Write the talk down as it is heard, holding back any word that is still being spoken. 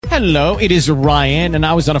Hello, it is Ryan, and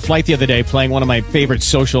I was on a flight the other day playing one of my favorite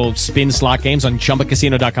social spin slot games on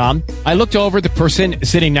ChumbaCasino.com. I looked over at the person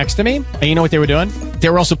sitting next to me, and you know what they were doing? They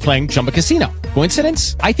were also playing Chumba Casino.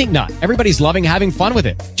 Coincidence? I think not. Everybody's loving having fun with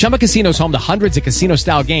it. Chumba Casino is home to hundreds of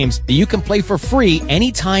casino-style games that you can play for free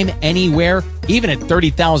anytime, anywhere, even at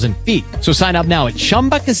 30,000 feet. So sign up now at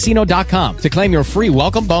ChumbaCasino.com to claim your free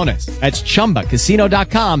welcome bonus. That's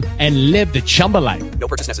ChumbaCasino.com and live the Chumba life. No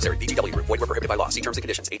purchase necessary. VGW. Void where prohibited by law. See terms and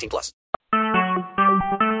conditions. 18+.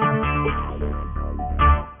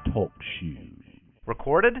 Talk shoes.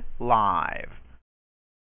 Recorded live.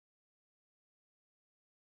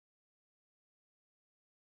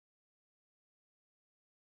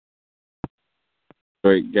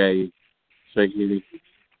 Great game. Second.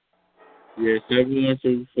 Yeah,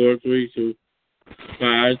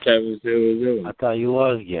 712-432-5700. I thought you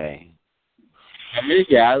was gay. I mean,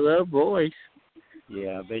 yeah, I love boys.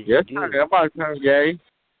 Yeah, I bet Yes, you do. I'm about to turn gay.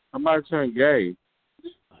 I'm about to turn gay.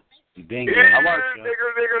 You been gay. I'm about to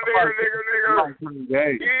turn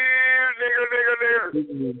gay.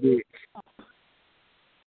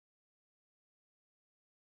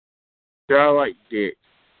 I like dick.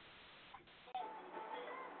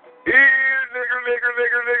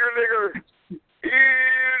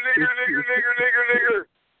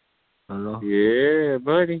 Hello? Yeah,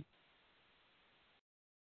 buddy.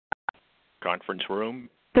 Conference room.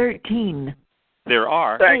 13. There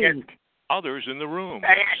are 8. others in the room.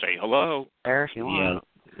 Say hello. Eric, you want?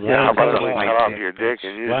 Yeah. How about you cut off your dick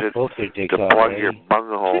and use it to plug your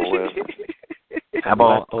bunghole in? How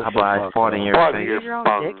about I fart in your face? Use your own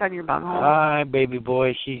dick on your bunghole. All right, baby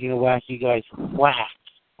boy. She's going to whack you guys. Whack.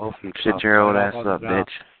 Shut your old ass up, bitch.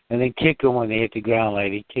 And then kick them when they hit the ground,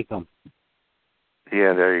 lady. Kick them.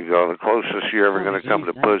 Yeah, there you go. The closest you're ever going to come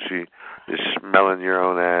to pussy is smelling your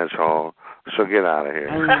own asshole. So get out of here.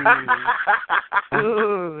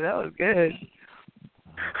 Ooh, that was good.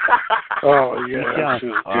 Oh, yeah.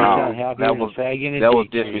 That was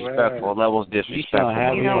disrespectful. That was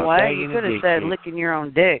disrespectful. You know what? You could have said licking your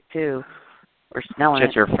own dick, too. Or smelling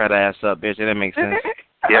Shut your fat ass up, bitch. That didn't make sense.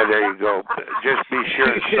 Yeah, there you go. Just be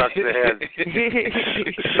sure and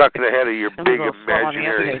suck the head of your big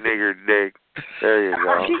imaginary nigger dick. There you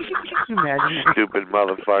go. Stupid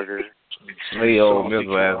motherfucker. Lay your old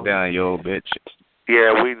miserable ass down, you old bitch.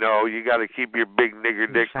 Yeah, we know. You got to keep your big nigger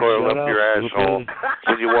dick coiled up your asshole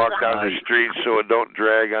when you walk down the street so it don't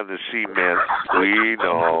drag on the cement. We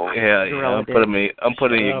know. Yeah, I'm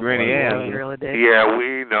putting in your granny ass. Yeah,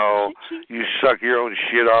 we know. You suck your own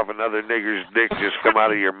shit off another nigger's dick just come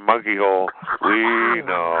out of your monkey hole. We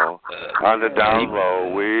know. On the down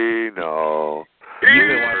low, we know. You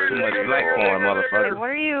been watching too much black porn, motherfucker.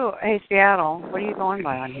 What are you, hey, Seattle, what are you going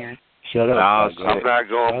by on here? Shut up. I'm not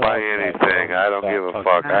going by anything. I don't give a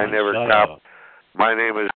fuck. I never cop. My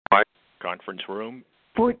name is Mike. Conference room.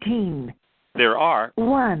 14. There are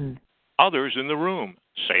 1. others in the room.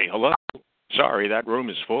 Say hello. Sorry, that room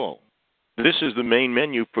is full. This is the main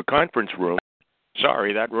menu for conference room.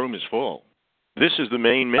 Sorry, that room is full. This is the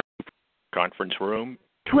main menu for conference room.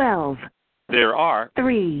 12. There are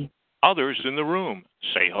 3. others in the room.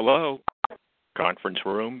 Say hello. Conference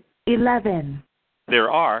room. 11.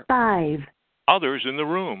 There are 5. others in the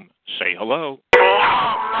room. Say hello.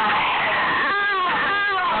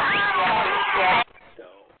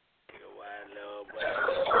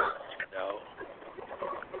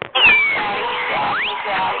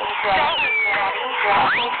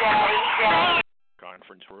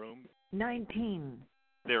 Conference room. 19.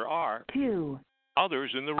 There are 2.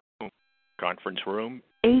 others in the room. Conference room.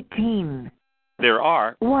 18. There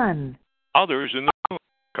are 1. others in the room.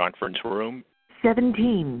 Conference room.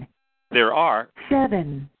 17. There are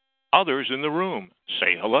 7. others in the room.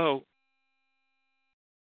 Say hello.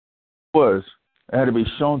 It had to be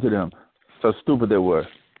shown to them. So stupid they were.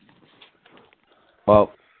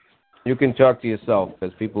 Well, you can talk to yourself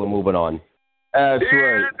because people are moving on. That's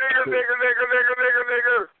right.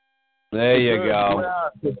 There you go.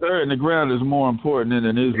 The third and the ground is more important than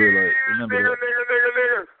an Israelite. Remember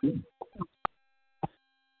that.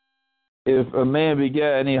 If a man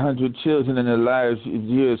begat any 100 children in their lives of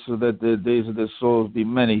years, so that the days of their souls be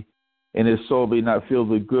many, and his soul be not filled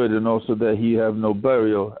with good, and also that he have no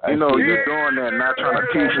burial. You know, you're doing that not trying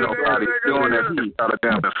to teach nobody. You're doing that to try to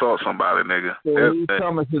damn insult somebody, nigga. So he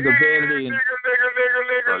promises the vanity and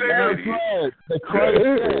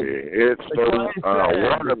it's the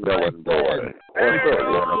watermelon boy. What's up,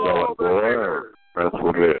 watermelon boy? That's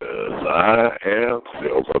what it is. I am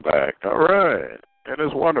Silverback. All right. And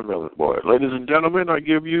it's Watermelon Boy. Ladies and gentlemen, I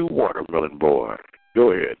give you Watermelon Boy.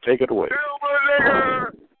 Go ahead. Take it away. Silver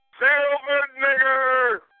nigger! Silver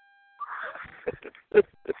nigger!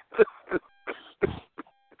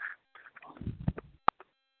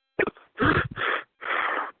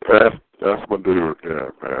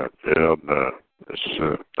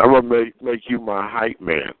 you my hype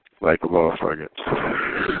man, like a motherfucker.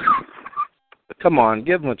 Come on,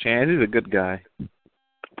 give him a chance. He's a good guy.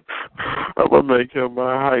 I'm gonna make him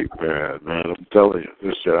my hype man. I'm telling you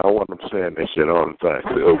this shit. I want him saying this shit all the time.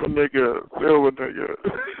 Silver nigga.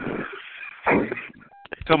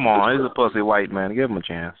 Come on, he's a pussy white man. Give him a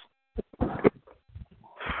chance.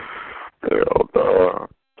 Hell no.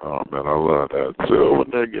 Oh man, I love that. Silver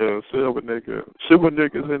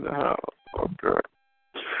niggas in the house. Okay.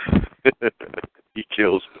 He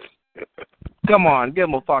kills me. Come on, give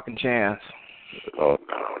him a fucking chance. Oh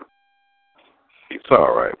no. He's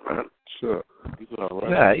all right, man. Sure. He's all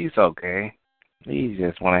right. Yeah, he's okay. He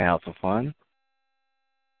just want to have some fun.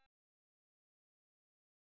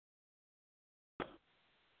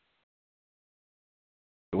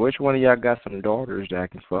 Which one of y'all got some daughters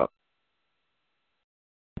that can fuck?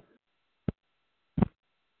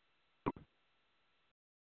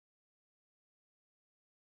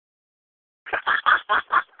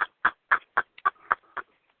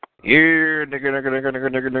 Yeah, nigger.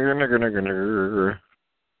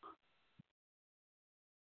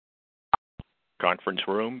 Conference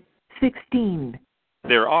room. 16.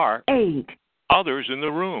 There are 8. others in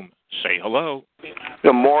the room. Say hello.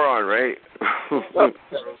 You're a moron, right? I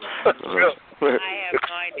have no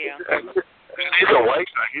idea. He's a white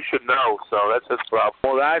guy. You should know, so that's his problem.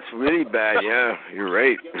 Well, that's really bad. Yeah, you're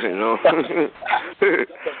right. You know.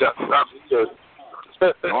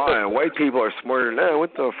 Oh, and white people are smarter than that.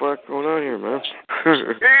 What the fuck going on here, man?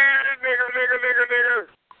 Nigger.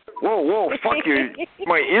 Whoa, fuck you.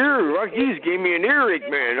 My ear, you just gave me an earache,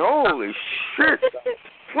 man. Holy shit.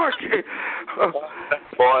 Fuck you.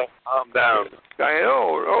 Boy, calm down. I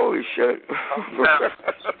know, holy shit.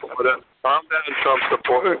 Calm down, Trump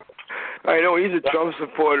supporter. I know, he's a Trump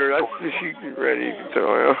supporter. That's the shit ready, you can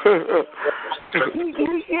tell.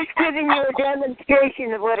 He's just giving you a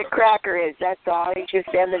demonstration of what a cracker is. That's all. He's just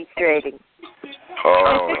demonstrating.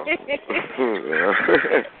 Oh.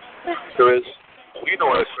 There is. You know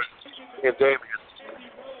what it's in Damien.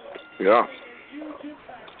 Yeah.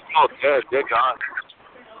 Oh, they're gone.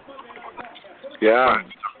 Yeah.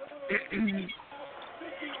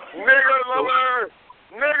 Nigger lover!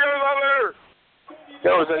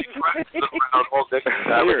 There was any friends around all day.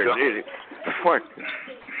 Fuck.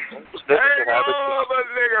 Hang on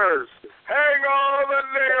the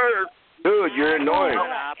niggers! Dude, you're annoying.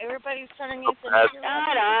 Everybody's turning you to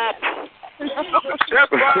Shut up.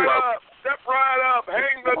 Step right up.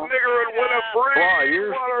 Hang the nigger and win a free Wow,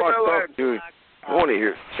 you're fucked up, dude. I want to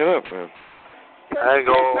hear. Shut up, man. Hang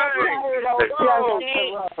on.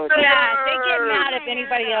 Yeah, they get mad if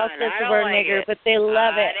anybody else says the word nigger, but they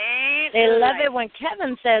love it. They love it when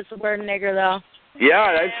Kevin says the word nigger, though.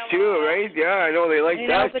 Yeah, that's true, right? Yeah, I know they like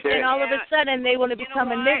that but shit. then all of a sudden they want to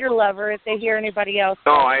become a nigger lover if they hear anybody else.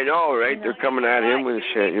 No, I know, right? They're coming at him with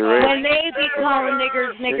shit. You're right. When they become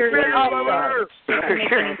niggers also. Doesn't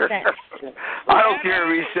make any sense. I don't care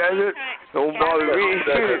if he says it. Don't bother me.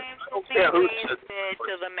 I don't care who says it.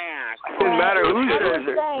 To the max. Doesn't matter who says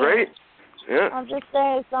it, right? Yeah. I'm just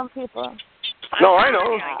saying, some people. No, I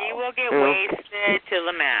know. He will get wasted to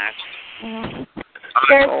the max. Mm-hmm.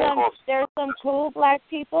 There's some cool black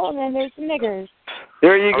people, and then there's the niggers.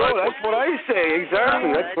 There you go. That's what I say.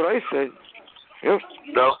 Exactly. That's what I say. Yep.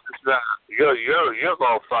 No, it's not. You're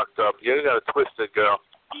all fucked up. You got a twisted girl.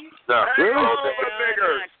 No. Really? Hang on the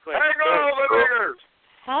niggers.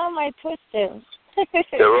 How am I twisted?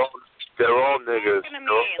 They're all niggers. Let him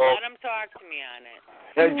talk to me on it.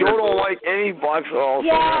 Yeah, Joe don't like any blacks at all.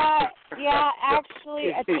 Yeah,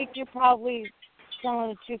 actually, I think you're probably telling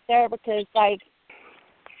the truth there because, like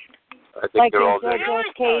in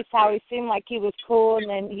JoJo's case, how he seemed like he was cool, and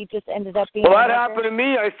then he just ended up being. Well, that happened to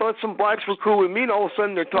me. I thought some blacks were cool with me, and all of a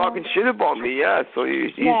sudden they're talking shit about me. Yeah, so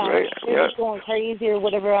he's right. Yeah, going crazy or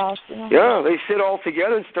whatever else. You know? Yeah, they sit all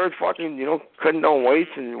together and start fucking, cutting down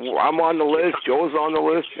weights, and I'm on the list. Joe's on the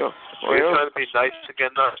list. Yeah. Are you trying to be nice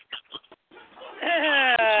again, now?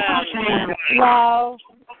 No.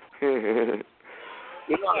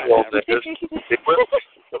 Well, niggers.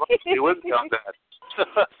 You wouldn't count that.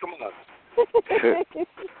 Come on.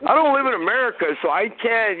 I don't live in America, so I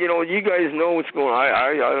can't. You guys know what's going on.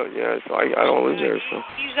 I don't. Yeah, so I don't live there. So.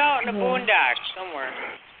 He's out in the boondocks somewhere.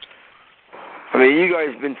 I mean, you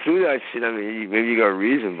guys been through that shit. I mean, maybe you got a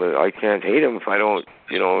reason, but I can't hate them if I don't.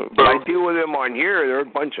 But I deal with them on here. They're a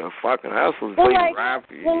bunch of fucking assholes.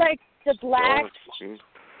 Like the blacks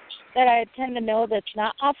that I tend to know that's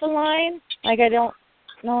not off the line. Like I don't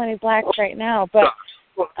know any blacks right now, but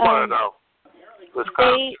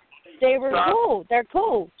they were cool. They're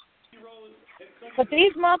cool. But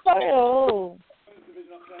these motherfuckers,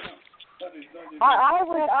 I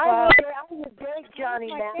would date Johnny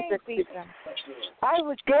Mathis. I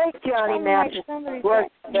would date Johnny Mathis. Was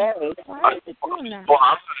gay. Why is it doing that? Well,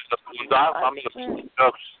 I'm in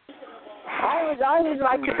the I would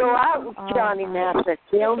like to go out with Johnny Mathis.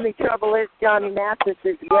 The only trouble is Johnny Mathis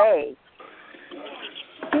is gay.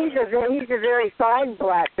 He's a very fine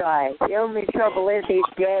black guy. The only trouble is he's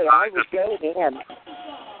gay. I would date him.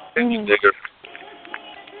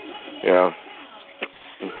 Yeah.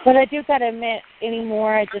 But I do gotta admit,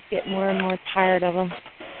 anymore, I just get more and more tired of him.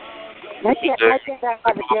 I think I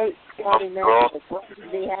have a date with Johnny Mathis. What does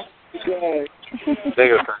he have to be gay?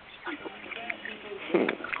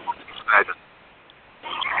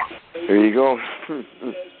 There you go.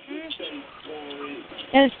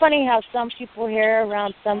 And it's funny how some people here,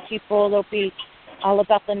 around some people, they'll be all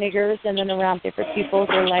about the niggers, and then around different people,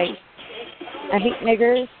 they're like, I hate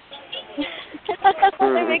niggers.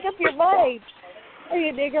 They make up your mind. Are you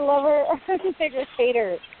a nigger lover or a nigger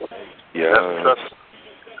hater? Yeah.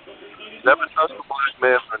 Never trust a black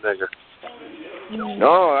man for a nigger.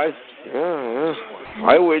 No,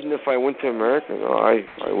 I wouldn't if I went to America. No, I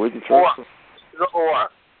wouldn't trust him. Or,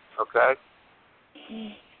 okay?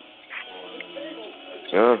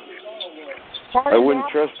 Yeah. I wouldn't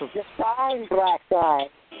trust him. He's a fine black guy.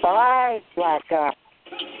 Fine black guy.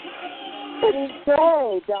 But he's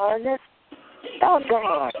gay, darn it. Oh,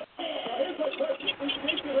 God.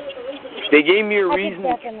 If they gave me a reason. I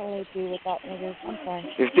could definitely do without niggers. I'm sorry.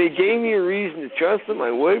 If they gave me a reason to trust them,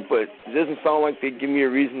 I would, but it doesn't sound like they'd give me a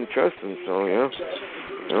reason to trust them, so, yeah.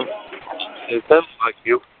 It sounds like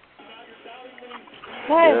you.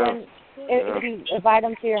 Right, if you invite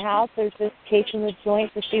them to your house, there's this case in the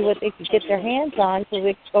joint to see what they could get their hands on so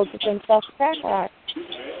they can go get themselves a crack rock.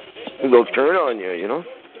 They'll turn on you, you know?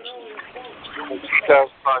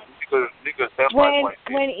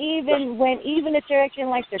 When even if they're acting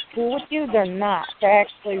like they're cool with you, they're not. They're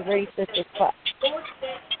actually racist as fuck.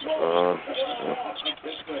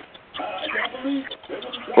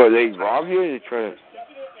 Well, they rob you? They try to...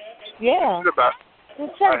 Yeah.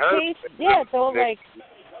 It's that case. Yeah, they'll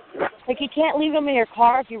like you can't leave them in your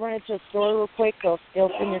car if you run into a store real quick. They'll steal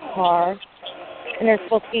from your car, and they're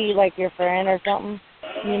supposed to be like your friend or something,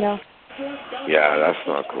 you know. Yeah, that's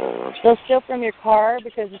not cool. Man. They'll steal from your car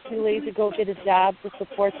because they're too lazy to go get a job to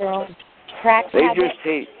support their own crack habit.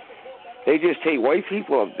 They just hate white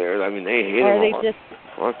people up there. I mean, they hate them.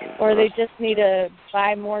 Or they just need to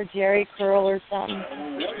buy more Jerry curl or something,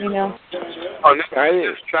 you know. On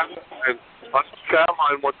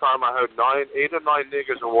Caroline, one time I heard 8 or 9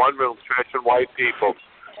 niggers in one room trashing white people.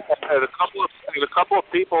 And a couple of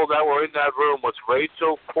people that were in that room was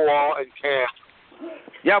Rachel, Paul, and Cam.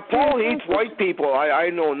 Yeah, Paul hates white people. I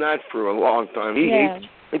known that for a long time. He hates.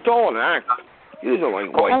 It's all an act. He doesn't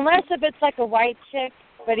like white. Unless if it's like a white chick,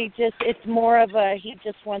 but it's more of he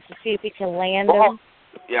just wants to see if he can land them.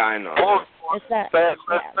 Yeah, I know. Last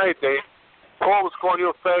night, Dave. Paul was calling you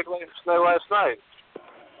a fag last night.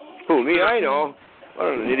 Who, me? I know.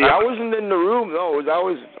 I wasn't in the room though.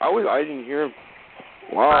 I didn't hear him.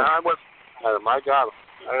 Wow. I went at him. I got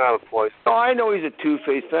a voice. Oh, I know he's a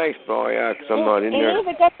two-faced. Thanks, Paul. Yeah, because I'm not in there. And he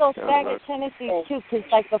even got those faggot tendencies too. Because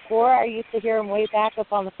like before, I used to hear him way back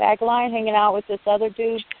up on the fag line, hanging out with this other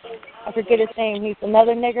dude. I forget his name. He's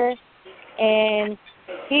another nigger, and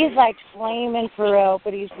he's like flaming for real,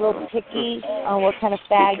 but he's real picky on what kind of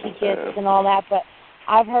fag he gets and all that. But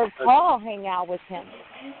I've heard Paul hang out with him.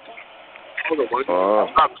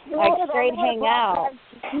 Like straight hang out.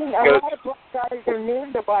 A lot of black guys are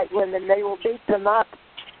mean to white women. They will beat them up.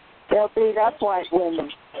 They'll beat up white women.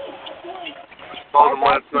 Well,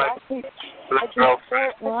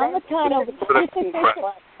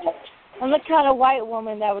 I'm the kind of white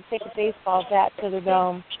woman that would take a baseball bat to the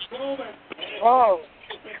dome. Oh,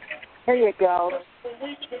 here you go.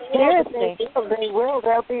 Seriously. They will.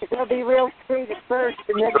 They'll be real sweet at first,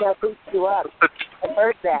 and then they'll beat you up. I've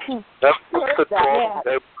heard that.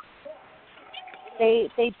 Yeah.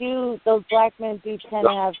 They do. Those black men do tend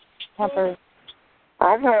to have tempers.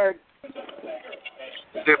 I've heard.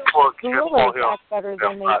 Gorillas act better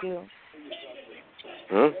than they do.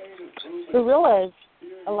 Huh? Gorillas,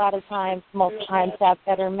 a lot of times, most times, have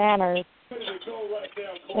better manners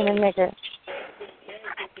than a nigger.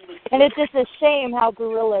 And it's just a shame how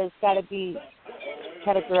gorillas got to be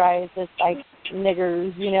categorized as like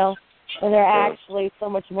niggers, you know, when they're actually so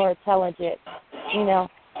much more intelligent, you know,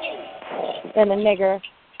 than a nigger.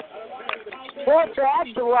 They'll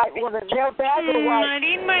drag the white woman. They'll drag the white. I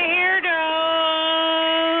need my hair done.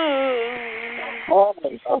 Oh,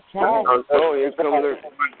 here come the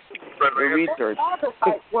retards. The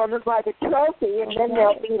white woman by the trophy, and then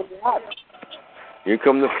they'll beat them up. Here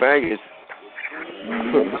come the faggots.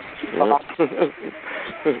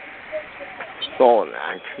 It's all an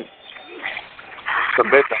act.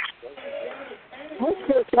 Once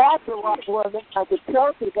they catch a lot more than like a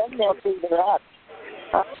trophy, then they'll beat her up.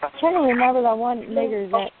 I'm trying to remember that one nigger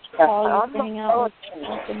that Paul used to hang out with.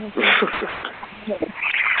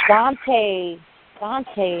 Dante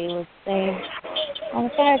was saying on the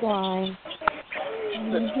tagline.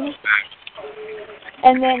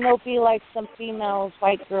 And then there'll be like some females,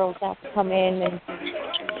 white girls that come in and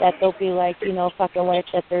that they'll be like, you know, fucking with,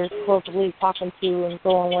 that they're supposedly talking to and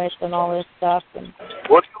going with and all this stuff. And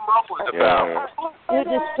what's the mufflers about? It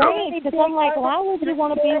was strange because I'm like, why would you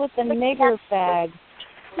want to be with a nigger fag?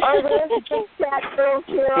 Oh, there's a big fat girl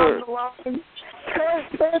here on the line.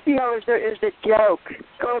 Scorpio is a joke.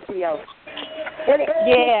 Scorpio.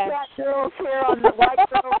 Yeah. Fat girls here on the white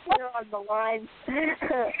girls here on the line.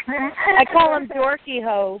 I call him Dorky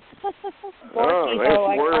Ho. Dorky Ho.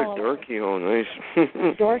 Nice word, Dorky Ho. Nice.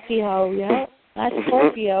 Dorky Ho, yeah. That's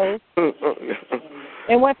Scorpio.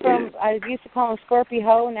 It went from, I used to call him Scorpio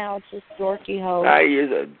Ho, now it's just Dorky Ho. He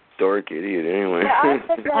is a dork idiot anyway. Yeah, I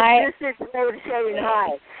think that's just his way of saying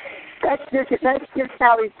hi. That's just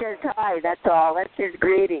how he says hi, that's all. That's his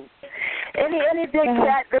greeting. Any big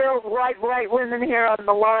fat girls, white women here on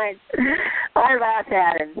the line, I laugh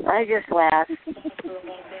at him. I just laugh.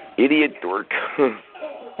 Idiot dork.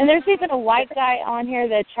 And there's even a white guy on here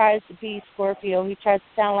that tries to be Scorpio. He tries to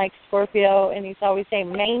sound like Scorpio, and he's always saying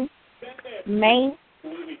Maine.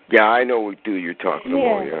 Yeah, I know what dude you're talking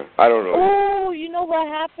about, yeah. I don't know. Oh, you know what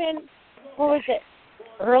happened? What was it?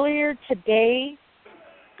 Earlier today,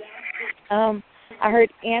 I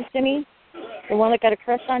heard Anthony, the one that got a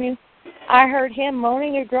crush on you, I heard him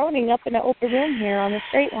moaning and groaning up in the open room here on the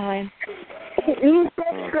straight line. He's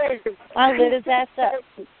crazy. I lit his ass up.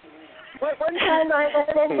 One time I went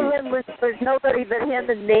into him with nobody but him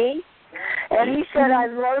and me, and he said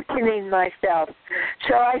I'm lotioning myself.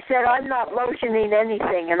 So I said I'm not lotioning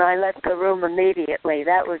anything, and I left the room immediately.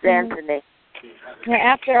 That was Anthony. Yeah,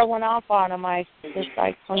 after I went off on him, I just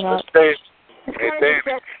hung up. Hey,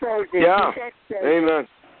 David. Yeah. Amen.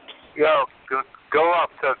 Yo, go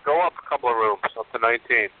up a couple of rooms up to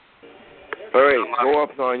 19. All right, go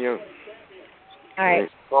up on you. All right.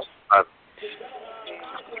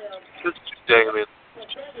 Just Damien.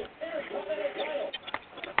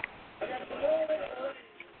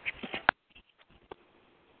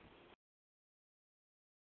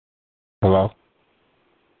 Hello?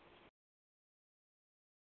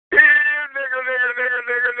 Nigger.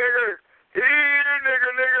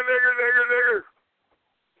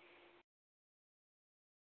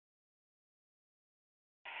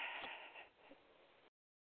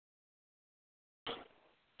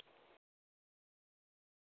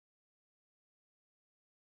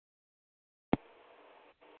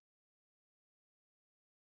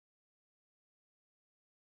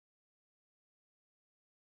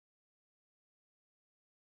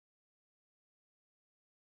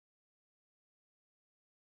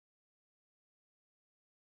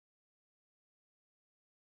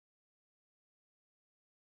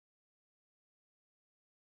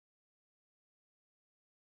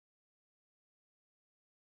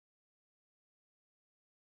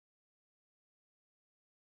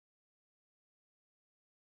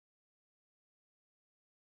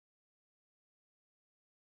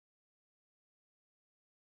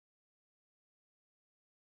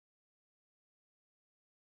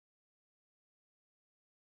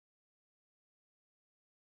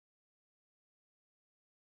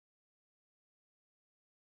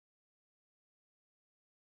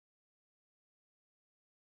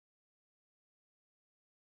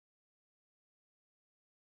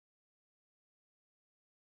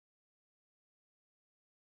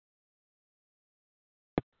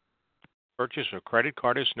 Purchase a credit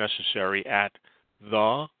card is necessary at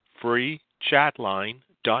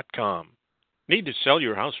thefreechatline.com. Need to sell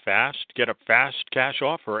your house fast? Get a fast cash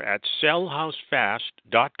offer at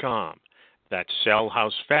sellhousefast.com. That's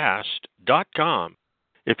sellhousefast.com.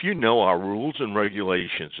 If you know our rules and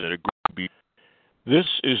regulations and agree, this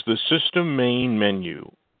is the system main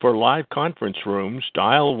menu. For live conference rooms,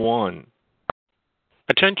 dial 1.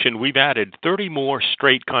 Attention, we've added 30 more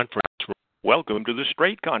straight conference rooms. Welcome to the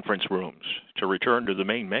straight conference rooms. To return to the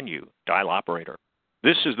main menu, dial operator.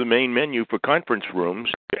 This is the main menu for conference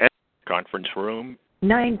rooms. Conference room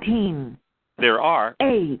 19. There are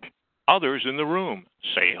 8 others in the room.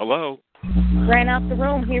 Say hello. Ran out the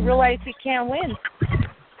room. He realized he can't win.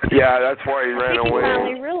 Yeah, that's why he ran away. He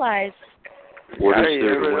finally realized. What is you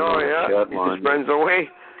there never to know, win on the chat line? His friends away.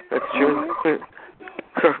 That's true.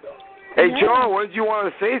 Hey, Joe, what did you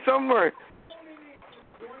want to say something? Or?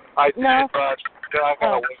 I did, No. but I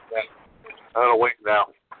gotta wait then. I gotta wait now.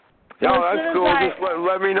 No, Well, as that's soon cool. as I- Just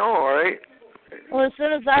let me know, all right? Well, as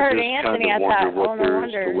soon as I heard just Anthony, kinda I wonder thought, what oh, no there is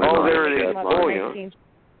wonder. to win Oh, there on it is. that Oh, line. yeah.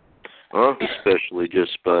 Huh? Especially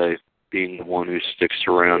just by being the one who sticks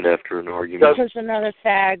around after an argument. Because another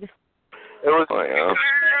fag. It was, Oh, yeah.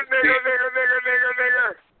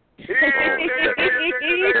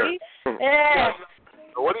 Yeah.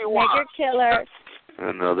 What do you Nigger want? killer.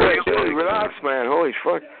 Another Hey, relax, man. Holy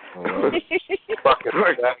fuck.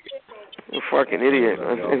 You fucking idiot.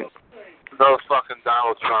 No fucking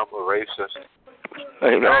Donald Trump, a racist. I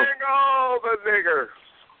know. Hang the nigger.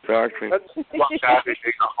 Exactly. Fuck out of here,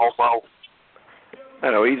 he's a homo. I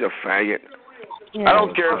know, he's a faggot. Yeah. I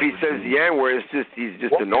don't care if he says the N-word, he's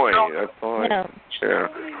just annoying. That's all. No. Yeah.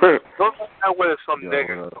 Don't out with some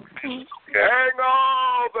nigger. Hang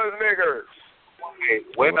the niggers. Hey,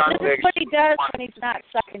 we're not This is niggas. what he does when he's not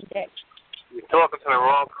sucking dick. You're talking to the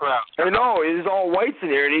wrong crowd. I know, there's all whites in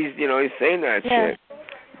here, and he's saying that Yeah. shit.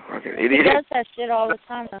 Fucking He idiot. does that shit all the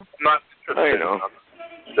time, though. Not I know.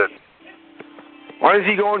 Why does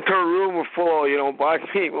he go into a room full of, black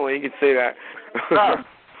people and he can say that?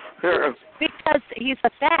 Because he's a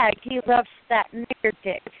fag. He loves that nigger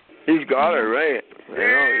dick. He's got it, right? I know,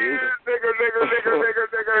 he is.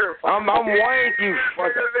 Nigger. I'm white, you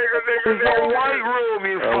fucking... This is the white room,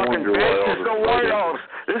 you fucking bitch. This is the White House.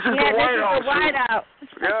 This is the White House. This is the White House.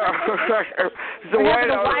 Yeah. It's the We're White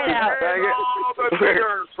having a House. White House. The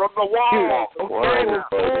niggers from the wall. Go in the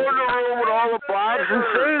room with all the blacks and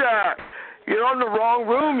say that. You're in the wrong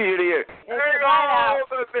room, you idiot. It's the White House.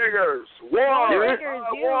 The niggers.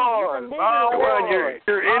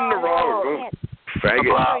 You're in the wrong room. Faggot.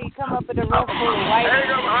 So you come up with a room full of white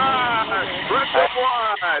Hang 'em high. Let them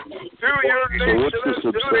one. Do your nation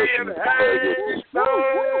and duty and hang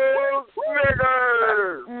those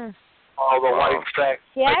niggers. All the white facts.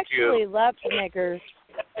 He actually loves niggers.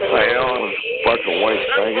 I am fucking white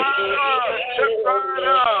faggot. Turn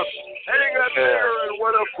up. Hang that nigger and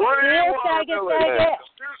win a free Here, watermelon. faggot.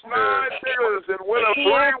 Choose 9 niggers and win a free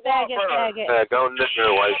Here, faggot, watermelon. faggot. Go nigger,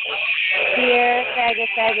 white. Here, faggot,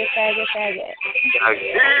 faggot, faggot, faggot.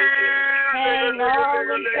 Hang all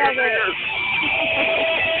the faggots.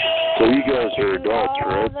 So you guys are Hang adults, all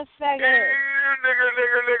right? the faggots.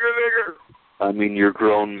 Nigger. I mean, you're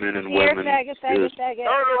grown men and Here, women faggot, faggot, just faggot.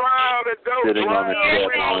 turn around and don't sitting on a Here,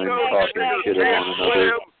 chat line faggot, talking faggot, shit at one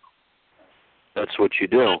another. That's what you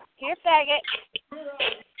do. Here, faggot.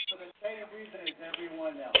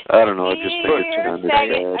 I don't know. I just think it's Here, kind of faggot.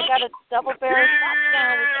 sad. I got a double barrel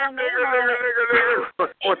shotgun with one name on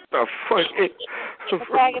it. What the fuck?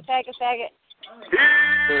 Faggot, faggot, faggot.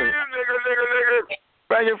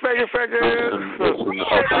 Faggot. Listen,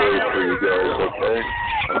 I'll pray for you guys, okay?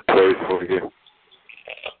 I'll pray for you.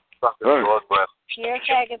 Here,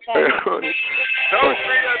 faggot, faggot. Don't be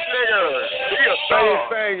a nigger. Be a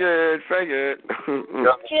Faggot.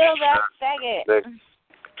 Kill that faggot.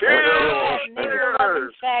 Kill Nigger-loving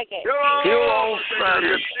faggot. Kill all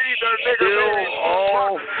faggots. Kill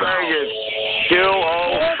all faggots. Kill all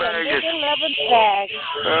Kill the faggots. nigger-loving fag.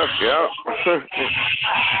 Yeah.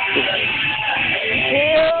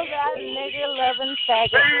 Kill that nigger-loving faggot.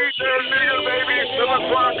 Feed their nigger babies to the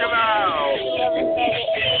crocodile. Nigger-loving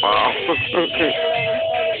faggot. Wow.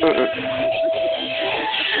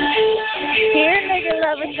 Here,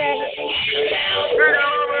 nigger-loving faggot. Nigger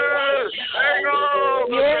lovers, hang on,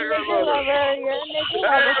 the You're a nigger nigger lovers. lover. You're a nigger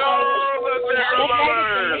Hang lover, on, faggot. the The nigger faggot's a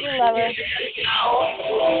lovers. nigger lover.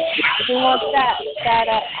 He wants that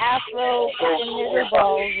afro fucking nigger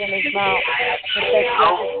balls in his mouth with that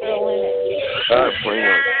fucking girl in it. That's pretty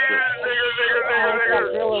much it. He wants that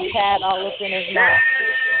Brillo pad all up in his mouth.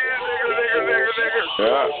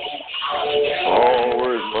 Yeah. Oh,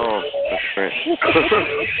 where's mom? That's right.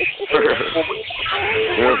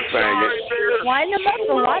 You're a faggot. Wind him up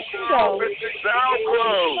and watch him go.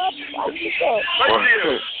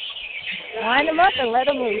 Wind him up and let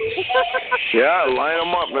him loose. Yeah, line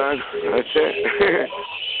them up, man. That's it.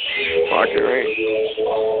 Fucking right.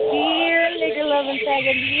 Here, nigger loving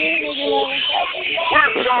faggot. Here, nigger loving faggot.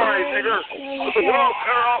 We're sorry, nigger. We'll tear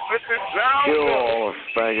off this down. Kill all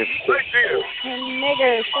faggots. Thank you. And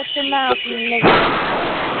nigger, shut your mouth, you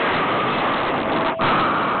nigger.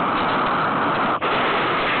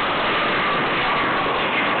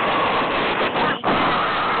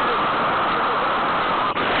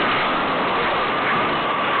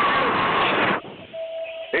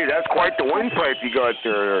 Hey, that's quite the windpipe you got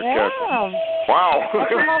there, Yeah. Captain. Wow. How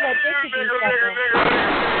come all that dick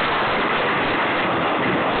is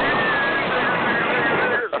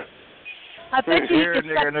I bet you Here, could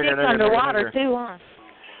nigger, suck nigger, dick nigger, underwater nigger. too, huh?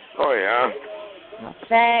 Oh, yeah.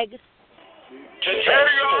 Fag.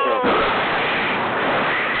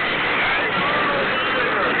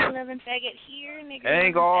 Living faggot here, nigga.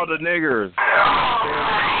 Hang all the niggers.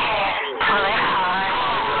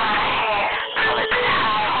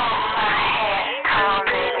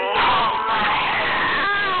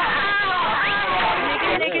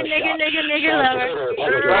 Nigga lover.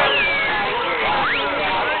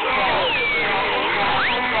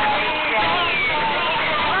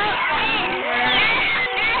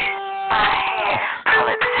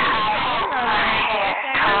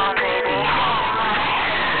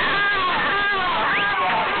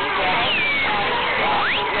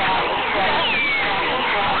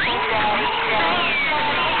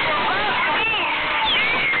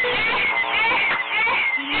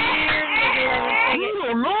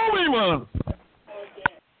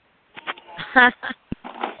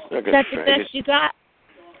 That's the best you got?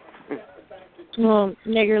 Well,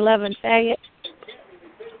 nigger loving faggot.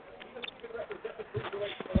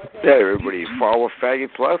 Yeah, everybody follow Faggot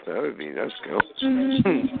Plus. That's cool.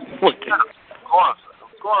 Mm-hmm. Of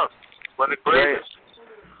course. When the greatest.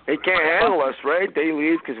 They can't handle us, right? They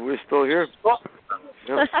leave because we're still here.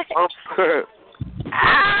 Yep.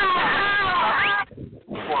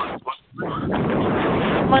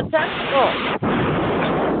 What's that?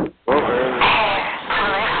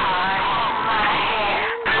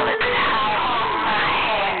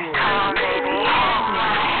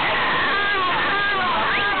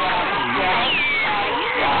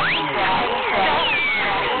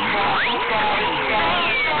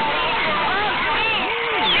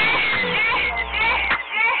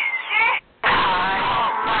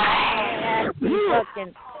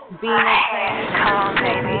 Fucking being a trans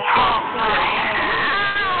baby.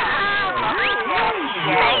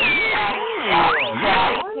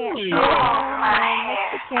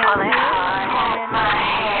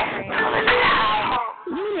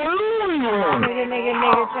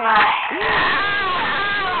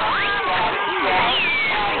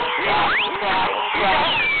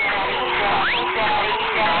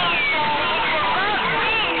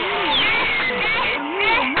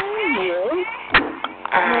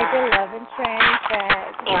 Nigga loving tranny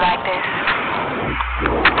fag. You like this? You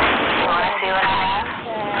wanna see what I have?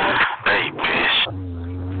 Hey, bitch.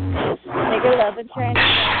 Nigga loving tranny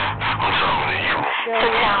fag. I'm talking to you. So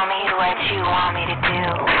tell me what you want me to do.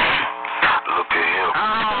 Look at him.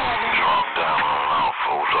 Drop down on all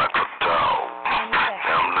fours like a dog.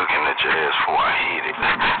 Now I'm looking at your ass before I hit it.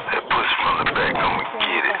 That pussy from the back, I'ma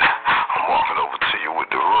get it. I'm walking over to you with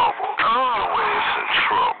the rubber. Your ass in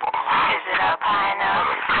trouble. Is it up high enough? I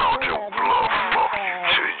done called your bluff. Fuck you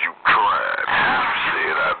till you cried. You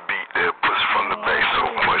said I beat that pussy from the back so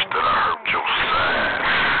much that I hurt your side.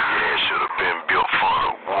 Your ass should have been built for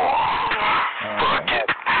the war. Fuck it.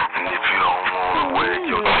 And if you don't want to wear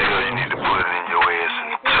your tail, you need to put it in your ass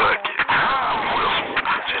and tuck it. I whisper.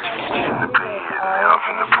 Just get in the bed. Now I'm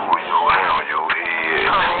finna pull your hair on your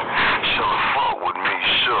head. Sure, fuck with me,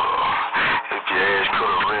 sure. If your ass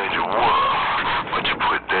could have ran your water, but you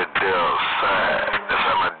put that there aside. That's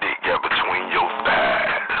how my dick got between your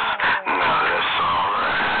thighs. Now that's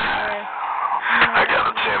alright. I got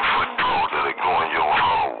a 10-foot pole that'll go in your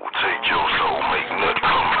hole. Take your soul, make nut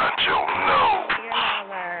come out your nose.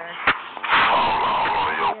 Fall all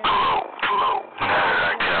on your clothes. Now that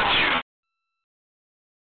I got you.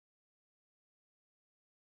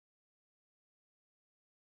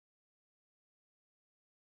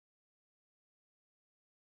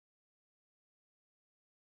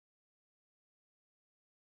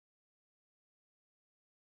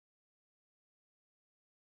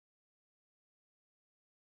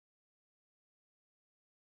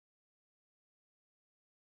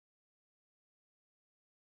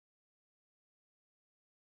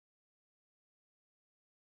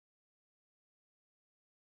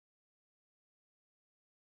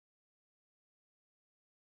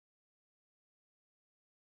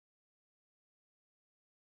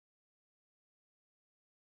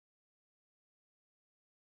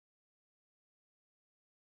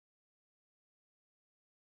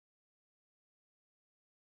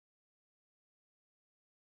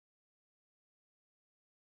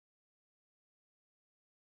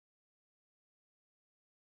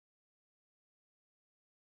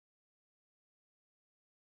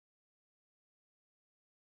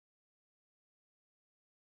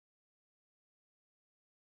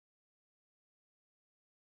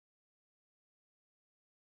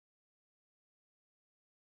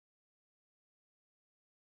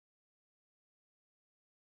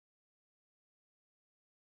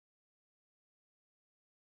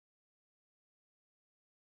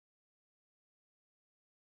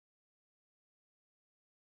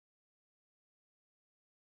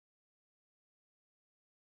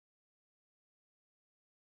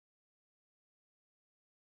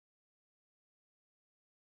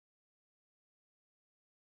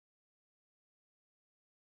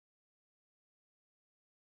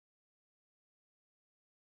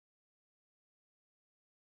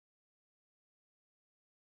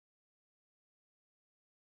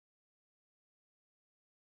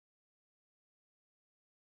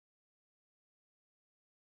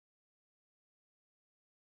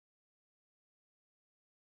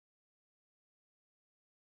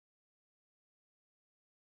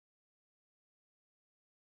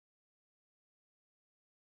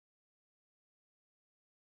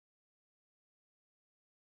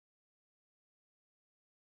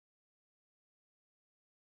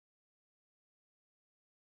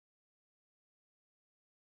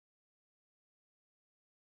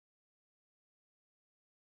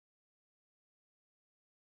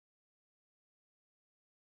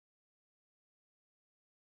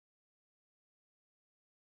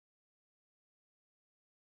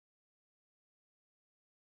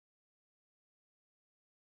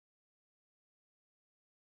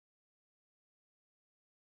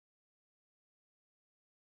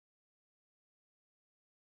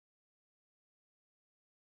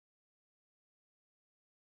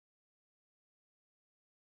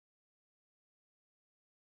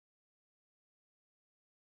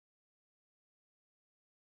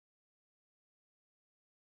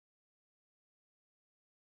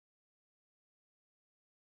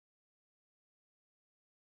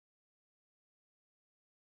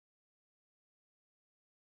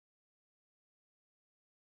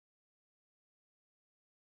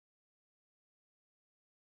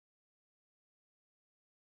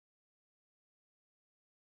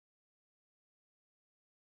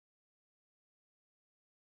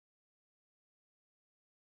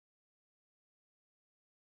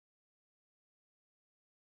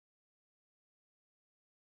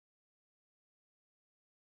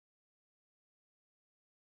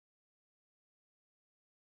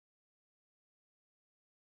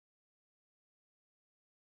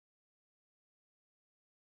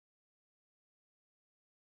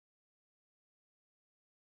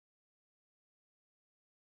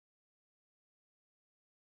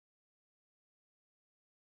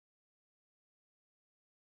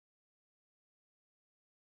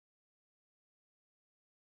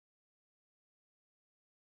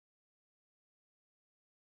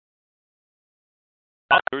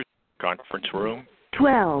 others in the conference room.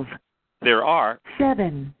 12. There are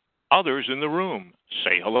 7. others in the room.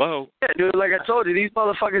 Say hello. Yeah, dude, like I told you, these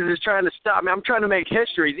motherfuckers is trying to stop me. I'm trying to make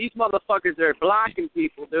history. These motherfuckers are blocking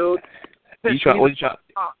people, dude. You trying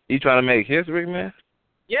to make history, man?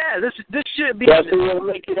 Yeah, this should be. That's who will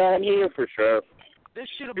make it on here for sure. This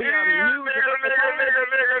should be on the news.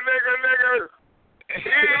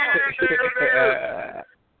 Nigga.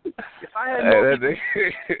 If I had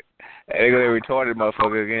They gonna retarded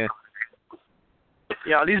motherfucker again.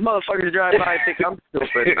 Yeah, these motherfuckers drive by and think I'm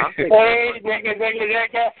stupid. Hey, nigga.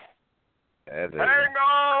 Hang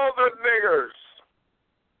all the niggers.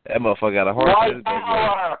 That motherfucker got a heart.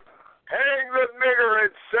 Hang the nigger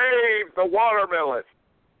and save the watermelon.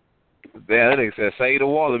 Damn, that nigga said save the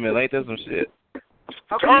watermelon. Ain't that some shit?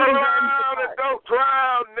 Turn around and don't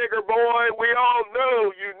drown, nigger boy. We all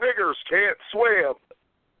know you niggers can't swim.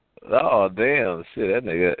 Oh, damn. Shit, that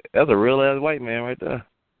nigga. That's a real ass white man right there.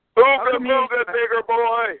 Ooga booga, nigger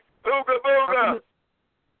boy. Ooga booga.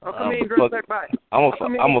 How come he ain't dressed that by? I'm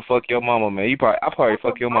gonna fuck your mama, man. I'll probably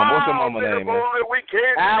fuck your mama. What's your mama name, man? Boy, we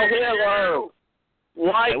can't Al Hitler.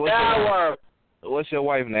 White Power. What's your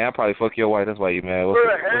wife name? I'll probably fuck your wife. That's why you mad. What's We're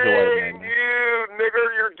your wife name, man? you, nigger.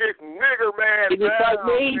 You're getting nigger mad Did you now, fuck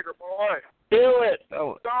me? nigger boy. Do it.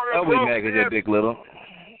 I'll be mad because your dick little.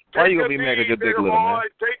 Why you gonna be mad because your dick little, man?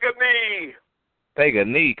 Take a knee. Take a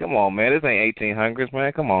knee? Come on, man. This ain't 1800s,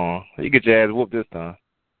 man. Come on. You get your ass whooped this time.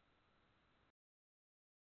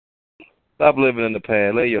 Stop living in the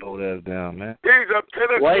past. Lay your old ass down, man. He's a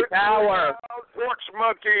pitiful White Power. porch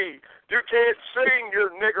monkey. You can't sing your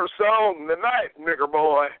nigger song tonight, nigger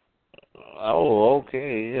boy. Oh,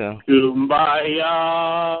 okay, yeah.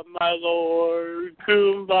 Kumbaya, my lord.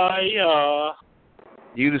 Kumbaya.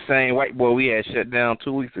 You the same white boy we had shut down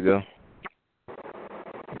 2 weeks ago.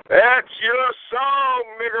 That's your song,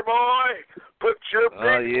 nigger boy. Put your big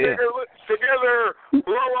nigger lips together,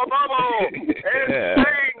 blow a bubble, and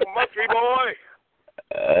sing, monkey boy.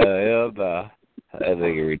 Hell nah. That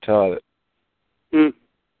nigga retarded.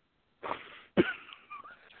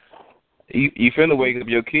 You finna wake up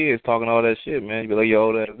your kids talking all that shit, man. You be like, your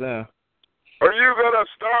old ass down. Are you gonna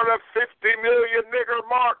start a 50 million nigger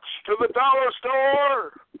march to the dollar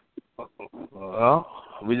store? Well,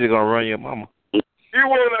 we just gonna run your mama. You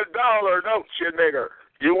want $1, don't you, nigger?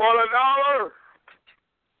 You want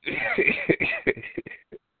 $1?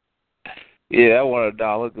 Yeah, I want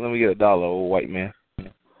 $1. Let me get $1, old white man.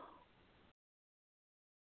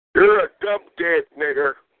 You're a dumb dead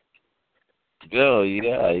nigger. Oh,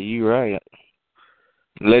 yeah, you right.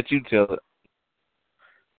 Let you tell it.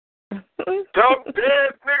 Dumb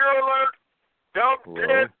dead nigger alert. Dumb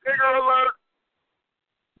dead nigger alert.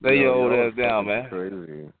 Lay your old ass down, man.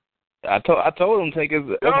 Crazy. I told him to take his.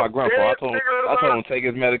 That's my grandpa. I told him to take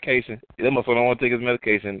his medication. That motherfucker don't want to take his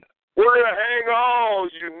medication. We're gonna hang all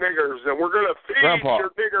you niggers, and we're gonna feed Grandpa. your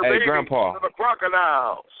nigger Hey, babies Grandpa. to the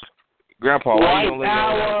crocodiles. Grandpa, why you White don't lay your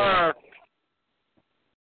old ass Power. down?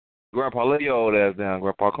 Grandpa, lay your old ass down.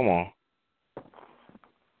 Grandpa, come on.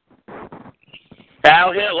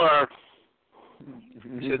 Al Hitler.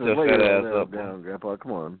 Shut your fat ass up, down, Grandpa.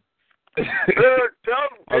 Come on. You're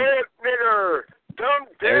dumb dead nigger. Dumb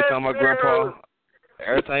dead Every time my grandpa,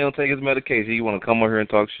 every time you don't take his medication, you want to come over here and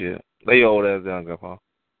talk shit. Lay your old ass down, Grandpa.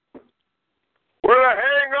 We're gonna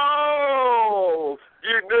hang all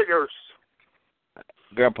you niggers.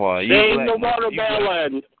 Grandpa, you Save black. the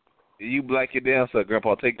watermelon. You black your damn self,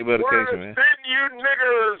 Grandpa. Take the We're medication, gonna man. send you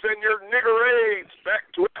niggers and your nigger aids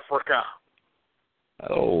back to Africa.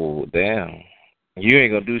 Oh, damn. You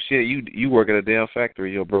ain't gonna do shit. You work at a damn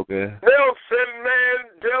factory, you broke ass. Nelson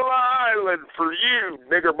Mandela Island for you,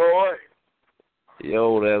 nigger boy. Your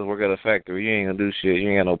old ass work at a factory. You ain't gonna do shit. You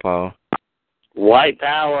ain't got no power. White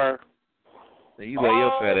Power. You lay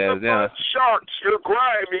your fat ass down. Sharks, your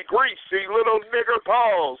grimy, greasy little nigger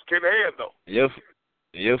paws can handle.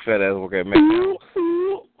 Your fat ass work at McDonald's.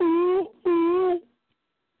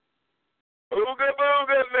 Ooga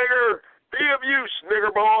booga, nigger. Be of use,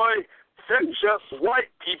 nigger boy. Fetch us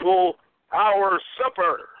white people our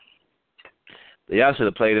supper. Y'all should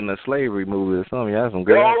have played in a slavery movie or something. Y'all some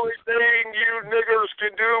The good. only thing you niggers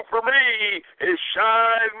can do for me is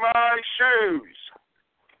shine my shoes.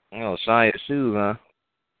 Oh, shine your shoes, huh?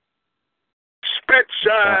 Spit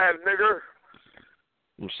shine, nigger.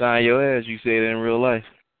 Shine your ass, you say it in real life.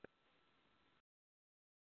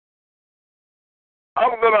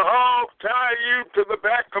 I'm gonna hog tie you to the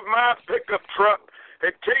back of my pickup truck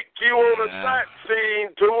and take you on a sightseeing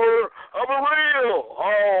tour of a real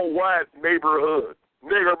all-white neighborhood,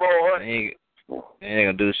 nigger boy. They ain't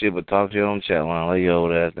gonna do shit but talk to you on the chat line. Lay your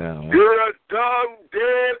old ass down, man. You're a dumb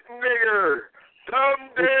dead nigger. Dumb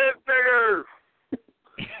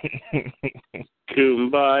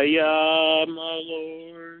Kumbaya, my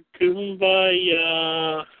lord,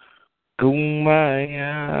 kumbaya.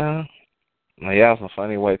 Kumbaya. Now, y'all some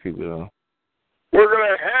funny white people, though. We're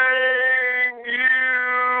gonna hang you,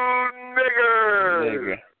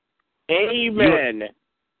 nigger. Amen.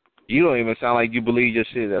 You don't even sound like you believe your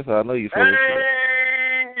shit. That's how I know you full of shit.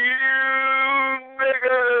 Hang you,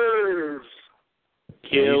 niggers.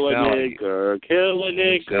 Kill a nigger, kill a You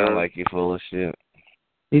nigger. sound like you full of shit.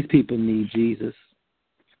 These people need Jesus.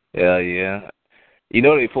 Yeah. You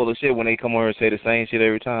know they full of shit when they come over and say the same shit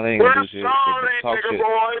every time. They ain't gonna do shit. Sorry, Talk nigger shit.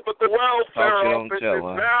 boy, but the welfare Talk office shit on is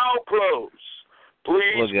Chella. now closed.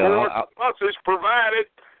 Please Look, y'all, board buses provided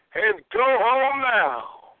and go home now.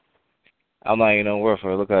 I'm not even on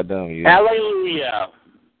welfare. Look how dumb you is. Hallelujah.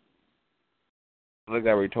 Look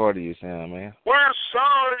how retarded you sound, man. We're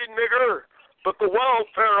sorry, nigger, but the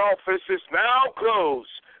welfare office is now closed,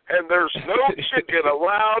 and there's no chicken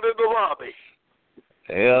allowed in the lobby.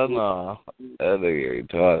 Hell no. That nigga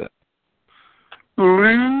retarded.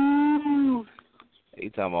 He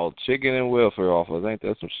talking about chicken and welfare office. Ain't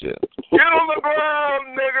that some shit? Get on the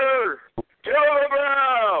ground, nigger. Get on the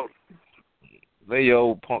ground. Lay your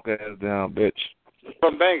old punk ass down, bitch.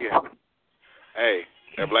 I'm thinking. Hey,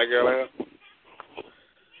 that black girl out here?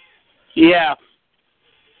 Yeah.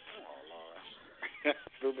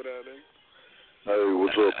 Stupid ass nigga. Hey,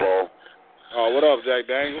 what's up, Paul? Oh, what up, Jack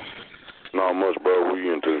Daniels? Not much, bro. What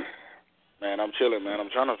you into? Man, I'm chilling, man. I'm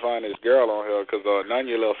trying to find this girl on here because none of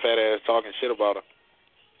your little fat ass talking shit about her.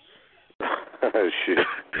 Shit.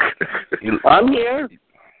 I'm here.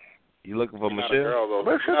 You looking for She's not a Michelle? girl, though.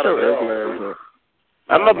 Man, She's shut not a your girl. ugly ass up.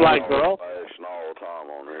 I'm a black girl. All the time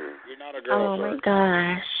on here. You're not a girl, Oh my sir.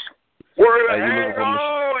 gosh. We're gonna Hey, you hang looking for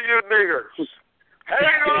all you niggers.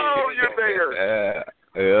 Hang all you niggers.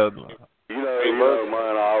 Yeah, no. You know,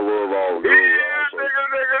 man, I love all the girls.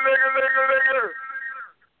 Nigger.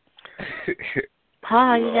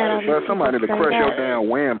 Paul, you got all these Bro, people somebody to straight crush your up. damn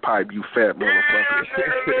windpipe, you fat motherfucker.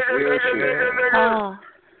 Real shit. Paul,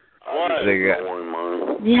 What?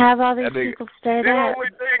 Nigga, you have all these That nigga- people straight The up. only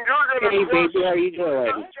thing you're gonna Hey, crush baby, how you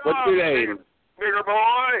doing? What's your name? nigger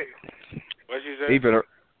boy. What you said?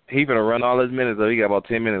 he finna run all his minutes though. He got about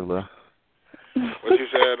 10 minutes left. What you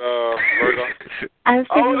said, Virgo? I was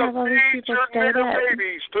I saying you wanna have all these feed people your straight nigger up.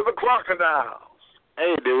 babies to the crocodiles.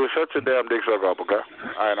 Hey, dude, shut your damn dick suck up, okay?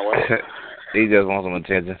 All right, now what? He just wants some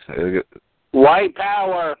attention. White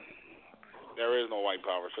power. There is no white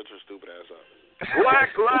power. Shut your stupid ass up. Black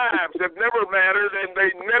lives have never mattered, and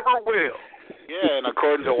they never will. Yeah, and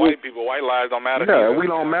according to white people, white lives don't matter. Yeah, we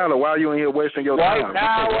don't matter. Why are you in here wasting your White time? Get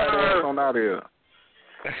your white power. ass on out of here.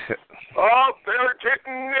 Oh, they're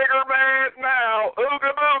getting nigger mad now.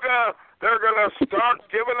 Ooga booga. They're going to start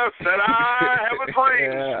giving us that I have a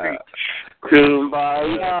dream speech.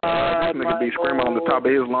 Kumbaya. This nigga be screaming on the top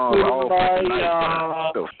of his lungs all fucking night.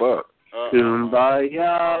 What the fuck?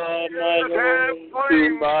 Kumbaya, my lord.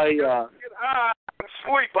 Kumbaya. Get high and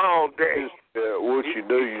sleep all day. Yeah, what you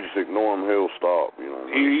do, you just ignore him, he'll stop, you know.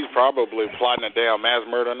 He's probably plotting a damn mass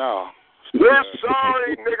murder now. We're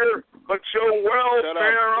sorry, nigger, but your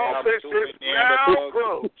welfare office is now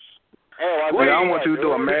closed. Nigga, I want you to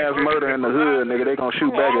do a mass murder in the hood, nigga. They gonna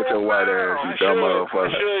shoot back at your white ass, you dumb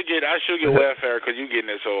motherfucker. I should get welfare because you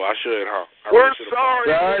getting it, so I should, huh? We're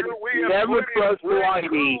sorry, God, nigger. We have never plenty trust of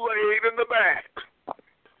Whitey. Kool-Aid in the back.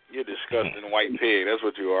 You're a disgusting white pig. That's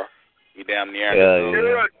what you are. You damn Yeah, Neanderthal.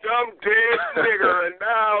 You're a dumb dead nigger, and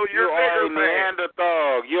now You you're are a nigger man.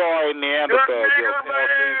 Neanderthal. You are a Neanderthal. You're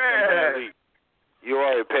nigger man. You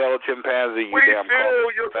are a pale chimpanzee, you We damn feel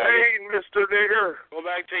cock. your pain, Mr. Nigger. Go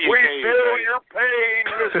back to your We cave, feel man. your pain,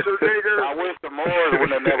 Mr. Nigger. I wish the Moors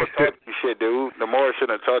would have never touched you shit, dude. The Moors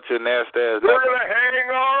shouldn't have touched your nasty ass. We're gonna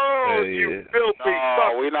hang on, you filthy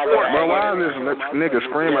fuck. We not gonna Bro, hang why on. is this nigga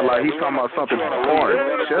screaming like he's talking about something important?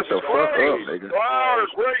 Shut the fuck up, nigga. Our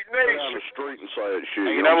great Down nation. the street and say that shit.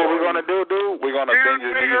 And you know what we're gonna do, dude? We're gonna You bend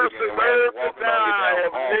your knees niggers again. deserve to Walking on die your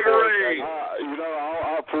of damn nigger all age. You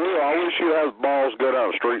know, for real, I wish you had balls go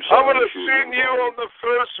down the street. I'm gonna send you on the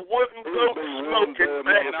first wooden boat smoking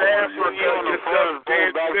back to Africa, you on you the dumb first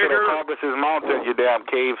dead boat back to the nigger. Caucasus Mountains, you damn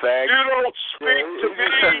cave fag. You don't speak to me,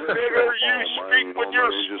 nigger. You speak when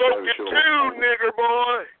you're smoking too, nigger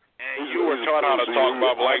boy. And you were taught how to talk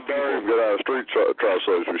about black people. Get out of the street, try to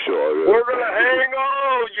say some shit like that. We're gonna hang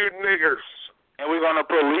all you niggers. And we're gonna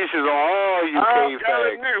put leashes on all you I've cave got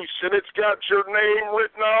a fags. noose, and it's got your name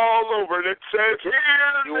written all over it. It says, here,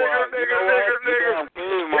 You nigger, are, nigger, you know nigger, what? You nigger. damn cave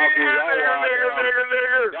Here, monkeys. nigger, nigger,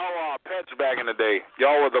 nigger. Y'all are pets back in the day.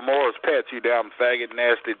 Y'all were the Moors pets, you damn faggot,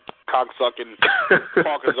 nasty, cocksucking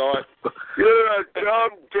Caucasoid. You're a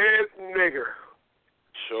dumb dead nigger.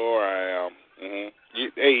 Sure I am.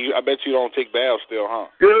 I bet you don't take baths still, huh?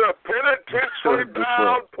 You're a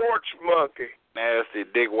penitentiary-bound porch monkey. Nasty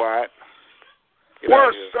Dick White.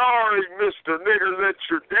 We're sorry, Mr. Nigger, that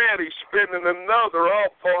your daddy's spending another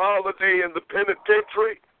awful holiday in the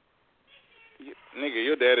penitentiary. Nigga,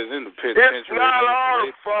 your dad is in the penitentiary. It's not our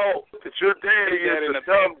fault that your daddy is a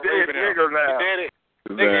dumb dead nigger now.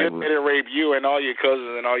 Nigga, your daddy raped you and all your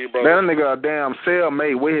cousins and all your brothers. That nigga a damn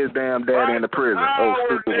cellmate with his damn daddy in the prison. Oh,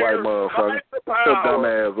 stupid white motherfucker. Shut your dumb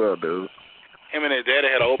ass up, dude. Him and his daddy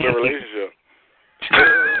had an open relationship.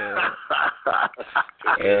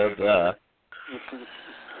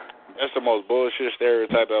 That's the most bullshit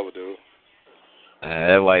stereotype ever, dude.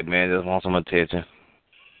 That white man just wants some attention.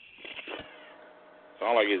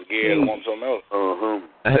 Sound like he's gay and wants something else.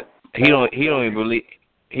 He don't even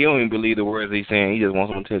believe the words he's saying. He just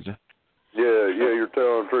wants some attention. Yeah, you're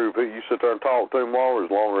telling the truth. You sit there and talk to him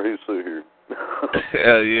longer he sit here.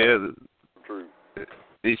 Hell yeah. True.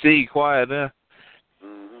 You see, he quiet now.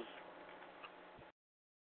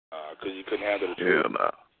 Because you couldn't handle the truth. Yeah,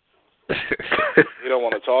 nah. He don't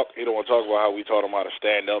want to talk. He don't want to talk about how we taught him how to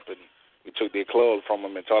stand up and we took their clothes from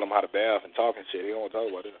him and taught him how to bath and talk and shit. He don't want to talk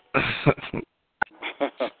about it.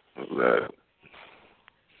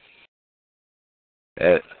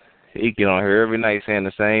 He get on here every night saying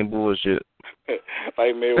the same bullshit.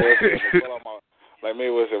 Like Mayweather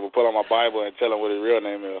said, we'll put on my Bible and tell him what his real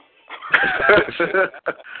name is.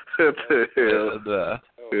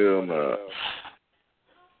 Hell no.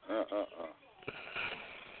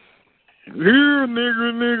 Here,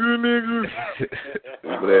 nigger.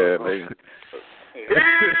 Stupid ass nigga.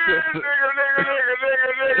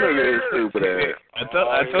 Look at his stupid ass. I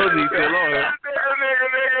told you he's still on here.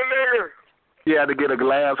 Nigger. He had to get a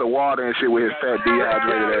glass of water and shit with his fat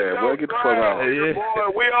dehydrated ass. Boy, get the fuck out. Boy,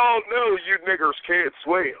 we all know you niggers can't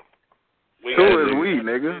swim. Who is we,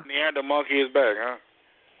 nigga? The monkey is back, huh?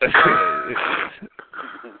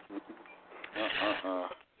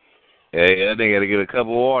 Yeah, that nigga had to get a cup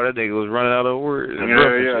of water. That nigga was running out of words.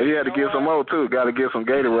 Yeah. He had to get some more, too. Got to get some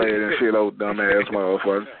Gatorade and shit, old dumbass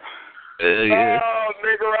motherfucker. Yeah. Oh,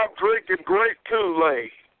 nigga, I'm drinking great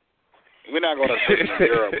Kool-Aid. We're not going to sit in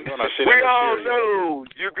Europe. We're going to sit in We all know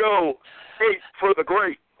you go hate for the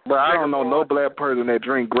great. But I don't know no black person that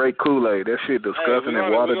drink great Kool-Aid. That shit disgusting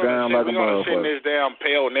and watered down like a motherfucker. We're going to send this damn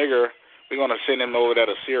pale nigger. We're going to send him over there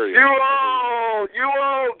to Syria. You all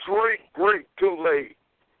drink great Kool-Aid.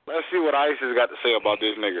 Let's see what ICE has got to say about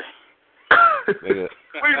this nigger. We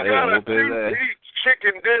got a 2-piece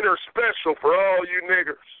chicken dinner special for all you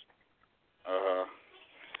niggers.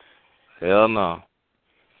 Hell no.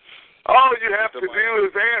 All you have to do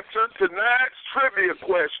is answer tonight's trivia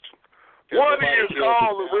question. What do you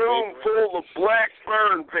call a room full of black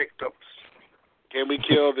burn victims? Can we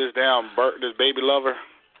kill this this baby lover?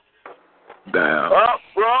 Damn. Oh,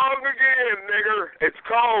 wrong again, nigger. It's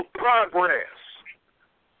called progress.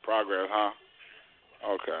 Progress, huh?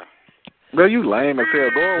 Okay. Well, you lame as hell.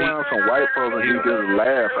 Go around some white folks and you just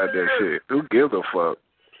laugh at that shit. Who gives a fuck?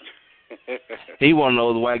 He one of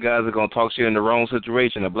those white guys that gonna talk shit in the wrong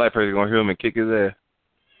situation. A black person gonna hear him and kick his ass.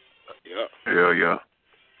 Yeah.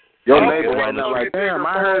 Your neighbor right now like, damn,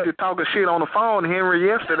 I heard you talking shit on the phone, Henry,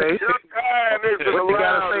 yesterday. What you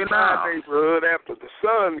gotta say now? Neighborhood after the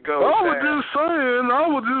sun goes I was just saying, I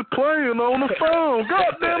was just playing on the phone.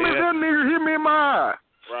 God damn it, that nigga hit me in my eye.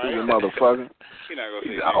 Right. You motherfucker. I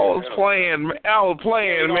was playing, man. I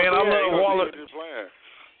love Wallace.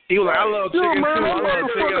 He was like, I love chicken too. I love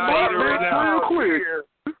chicken. I eat it right now.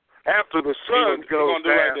 After the sun goes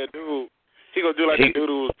down. He gonna do like the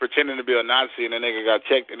dude who was pretending to be a Nazi and the nigga got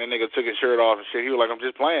checked and the nigga took his shirt off and shit. He was like, I'm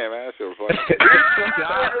just playing, man. That shit was funny.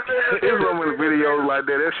 There's so many videos like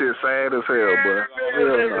that. That shit sad as hell, bro.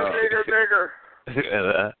 Nigger.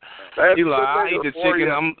 He like, I eat the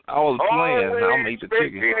chicken. I was playing. I'm gonna eat the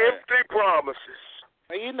chicken. Empty promises.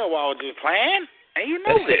 Hey, you know I was just playing. Hey, you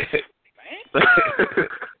know this, man.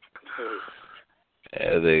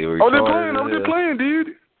 I'm just playing,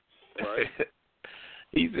 dude. Right.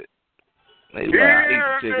 He's like, I eat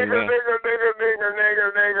the chicken, man.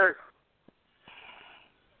 Nigger.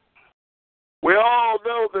 We all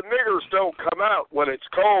know the niggers don't come out when it's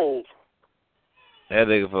cold. That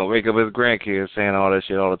nigga gonna wake up his grandkids saying all that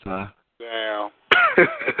shit all the time. Damn.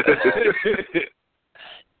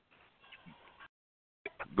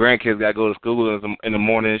 Grandkids gotta go to school in the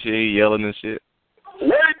morning and shit, yelling and shit.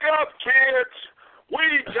 Wake up, kids!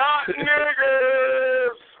 We got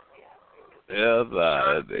niggers! Yeah,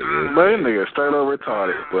 that nigga. But that nigga straight up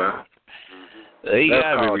retarded, bro. He That's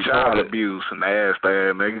gotta called be child retarded. abuse and ass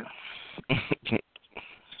bad, nigga.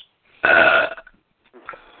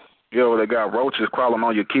 Yo, they got roaches crawling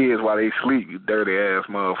on your kids while they sleep, you dirty ass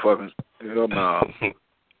motherfucker. Hell no.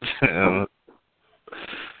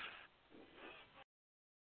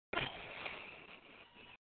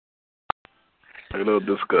 A little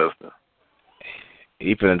disgusting.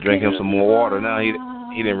 He finna drink him some more water now. He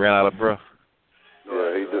didn't run out of breath.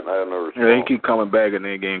 Yeah, he didn't have no response. Yeah, he keep coming back and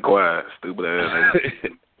then getting quiet. Stupid ass nigga.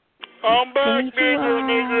 I'm back,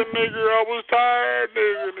 nigga. I was tired,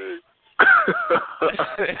 nigga.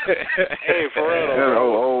 Hey, for real. That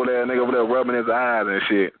old ass nigga over there rubbing his eyes and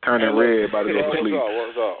shit, turning red about to go to sleep.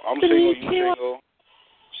 What's up? I'm single, you single.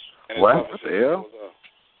 What the hell?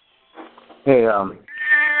 Hey,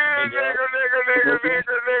 Nigga.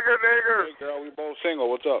 Hey, girl, we both single.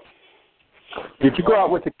 What's up? did you go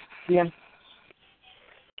out with the Canadian?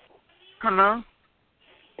 Hello?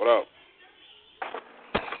 What up?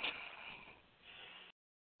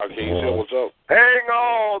 Okay, you said what's up? Hang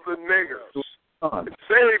all the niggers.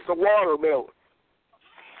 Save the watermelon.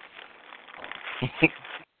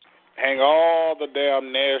 Hang all the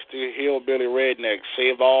damn nasty hillbilly rednecks.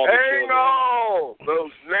 Save all the Hang children. all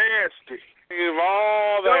those nasty. Save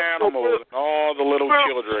all the animals and all the little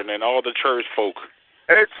children and all the church folk.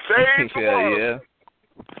 And save the water.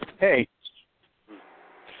 Hey.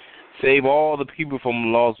 Save all the people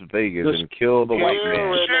from Las Vegas and kill the white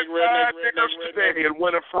man. Redneck, and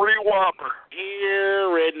win a free Whopper. Here,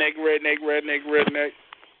 redneck.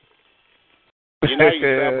 You know you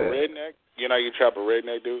trap a redneck? You know you trap a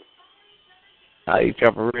redneck, dude? How you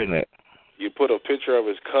trap a redneck? You put a picture of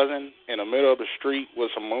his cousin in the middle of the street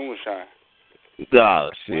with some moonshine. Oh,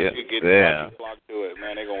 shit. You get Yeah. flock to it,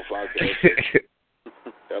 man. They gonna flock to it.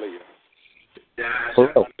 Telling you.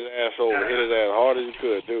 Hello. Hit his ass over. Hit his ass hard as you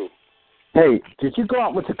could, dude. Hey, did you go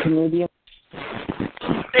out with the Canadian?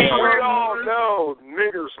 We all know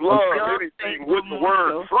niggers love anything with the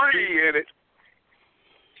word free in it.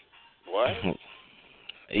 What?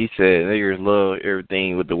 He said niggers love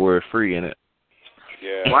everything with the word free in it.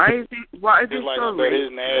 Yeah. Why is he like so that his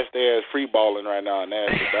racist? nasty ass free balling right now,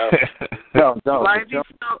 nasty. No. Why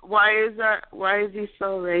is he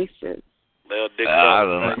so racist? Little dick I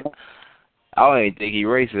don't know. I don't even think he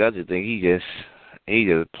racist. I just think he just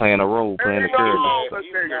playing a role, playing the character. No.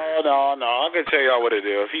 I can tell y'all what it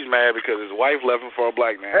is. He's mad because his wife left him for a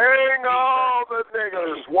black man. Hang all the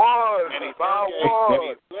niggers. One by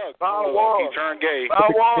one. He turned gay.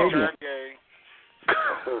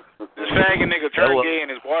 The sagging nigga turned gay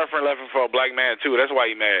and his boyfriend left him for a black man too. That's why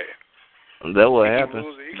he mad. That what happened.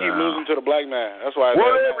 He keep losing to the black man. That's why.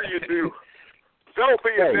 Whatever you do, don't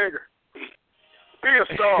be a nigger. Be a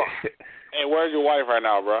star. Hey, where's your wife right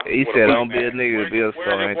now, bro? He said, "Don't be a nigga, be a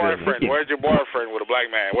star." Where's your boyfriend with a black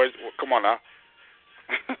man? Come on now.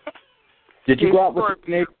 Did you go out with the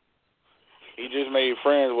Canadian? He just made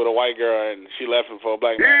friends with a white girl and she left him for a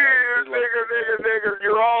black man. Yeah, nigger,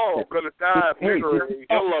 you're all gonna die, nigger.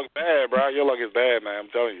 Your luck's bad, bro. Your luck is bad, man. I'm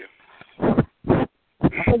telling you.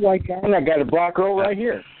 I'm a white guy and I got a black girl right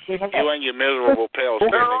here. You ain't your miserable pale skin,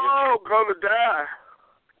 They're nigga. all gonna die.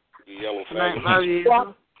 You yellow faggot. Black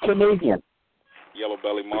Canadian. Yellow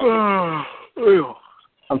belly monkey.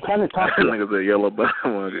 I'm trying to talk to niggas a yellow belly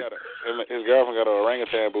monkey. His girlfriend got an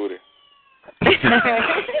orangutan booty.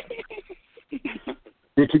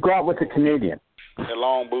 Did you go out with the Canadian? That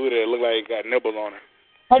long booty that look like it got nipples on it.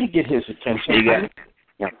 How do you get his attention? He got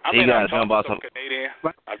something about some Canadian.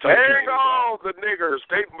 Hang all the niggers.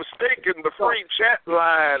 They've mistaken the free chat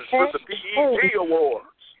line for the BET Awards.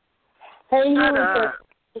 Hey, you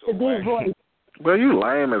with the big voice. Well, you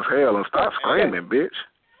lame as hell and stop screaming, bitch.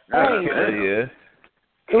 Yeah.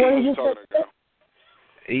 What did you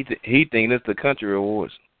say? He think it's the country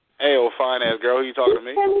awards. Hey, old fine ass girl, who you talking to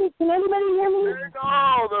me? Can anybody hear me? Hang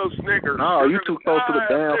all those niggers. No, you too close to the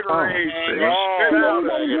damn phone.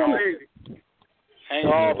 Hang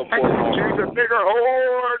all the poor phone. She's a nigger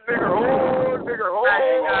whore, nigger whore, nigger whore,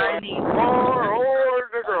 whore,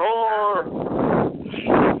 nigger whore.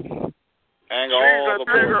 Hang all the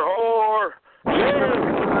poor. Nigger whore.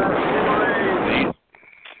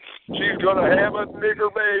 She's gonna have a nigger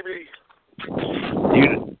baby.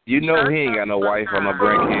 You know he ain't got no wife or no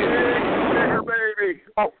grandkids. Nigger baby.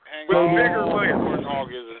 Hang all the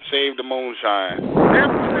warthogs and save the moonshine.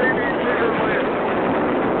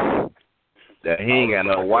 That he ain't got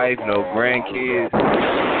no wife, no grandkids.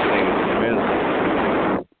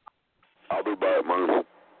 I'll be back, man.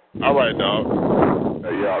 All right, dog.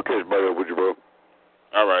 Hey, yeah, I'll catch back up with you, bro.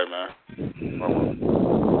 All right, man.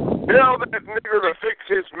 Tell that nigger to fix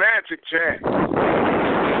his magic jack.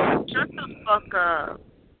 Shut the fuck up.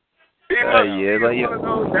 He must be one of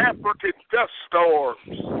those African dust storms.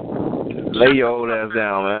 Lay your old ass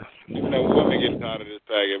down, man. Even that woman getting tired of this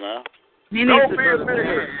faggot, man. Don't be a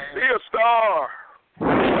nigga. Be a star.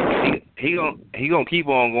 He gonna keep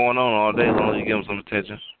on going on all day as long as you give him some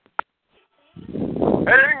attention.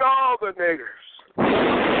 Hang all the niggers.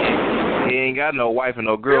 He ain't got no wife and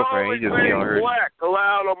no girlfriend. He just be on her. The only thing black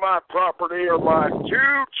allowed on my property are my 2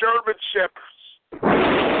 German shepherds.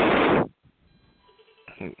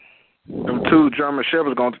 Them 2 German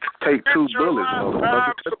shepherds gonna take 2 bullets.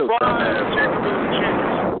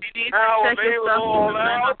 Now available on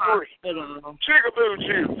our free. Chickaboo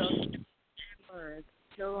juice.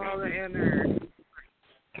 Kill all the innards.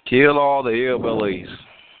 Kill all the hillbillies.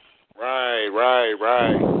 Right.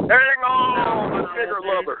 Hang on, the nigger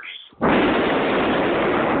lovers.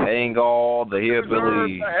 Hang all the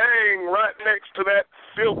hillbillies. Hang right next to that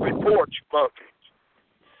filthy porch bucket.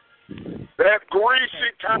 That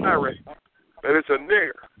greasy tyrant that is a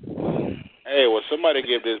nigger. Hey, will somebody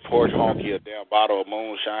give this porch honky a damn bottle of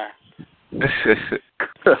moonshine?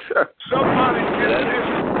 Somebody give this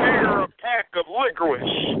nigger a pack of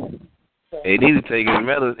licorice. He need to take his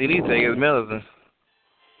medicine.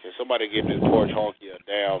 Can somebody give this porch honky a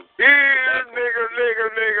damn... Here,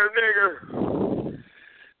 nigger.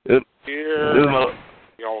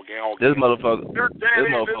 This motherfucker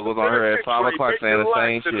was on her at 5 o'clock saying the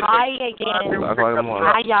same shit. Hi again.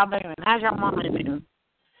 How y'all doing? How's your mama doing?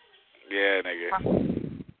 Yeah, nigga.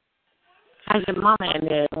 How's your mama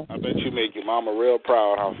doing? I bet you make your mama real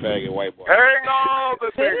proud, how faggot white boy. Hang on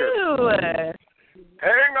the niggers.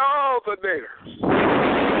 Hang on the niggers.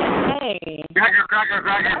 Hey. Cracker.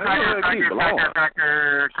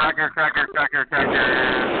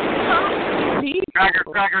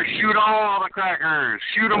 Cracker, shoot all the crackers.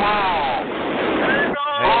 Shoot them all. Hang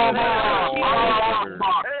on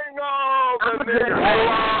the niggers.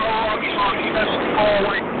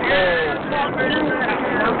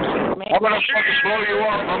 I'm gonna fucking blow you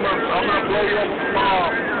up. I'm gonna blow you up with the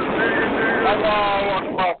bomb.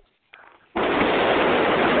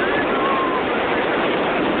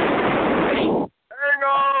 Hang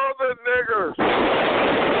on the niggers.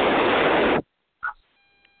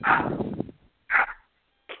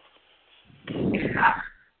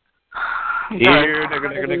 Here,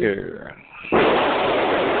 nigger.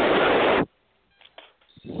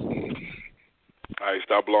 All right,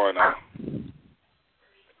 stop blowing now.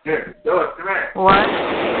 Here, do it. Come here. What?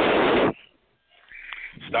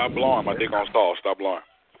 Stop blowing. My dick on stall. Stop blowing.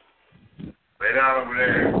 Lay down over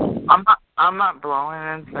there. I'm not blowing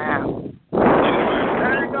anything.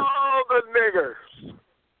 Hang on the niggers.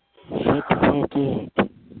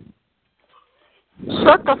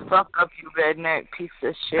 Shut the fuck up, you redneck piece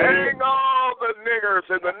of shit. Hang on the niggers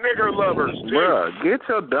and the nigger lovers, too. Bruh, get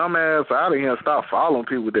your dumb ass out of here and stop following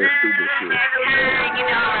people with that stupid shit.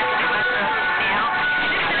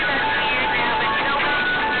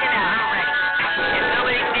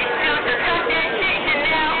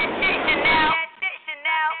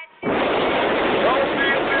 Don't be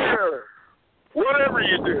a nigger. Whatever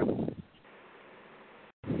you do.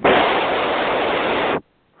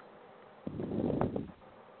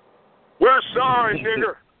 We're sorry,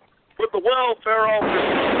 nigger, but the welfare office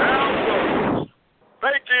is now closed.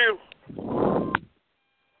 Thank you.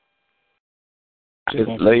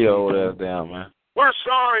 Just lay your old ass down, man. We're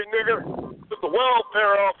sorry, nigger, but the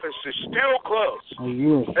welfare office is still closed.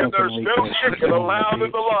 And there's no chicken allowed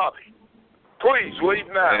in the lobby. Please leave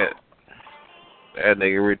now. That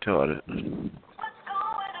nigga retarded.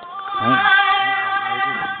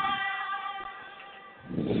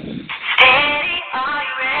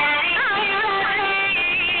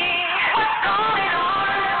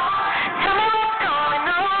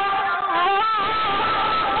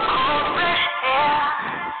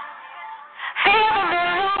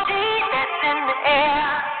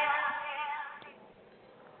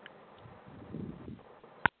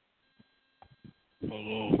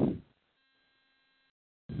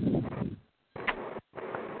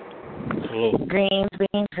 Greens,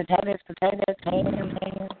 beans, potatoes, ham.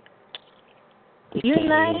 You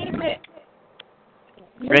name it.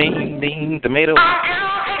 Green bean, tomato.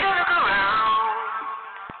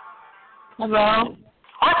 Hello?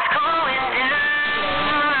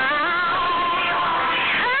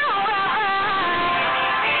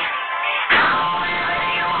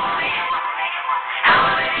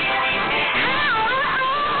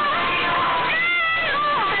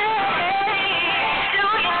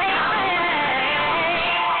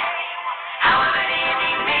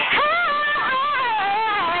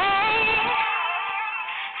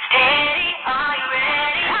 Steady, are you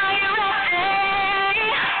ready?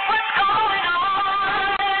 What's going on?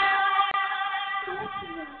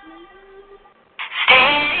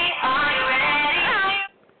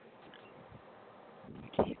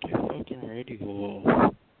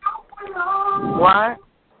 radio. What?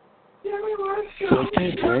 Cut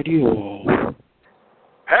that radio.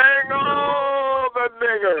 Hang on, the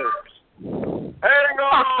niggers. Hang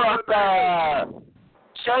on, the niggers.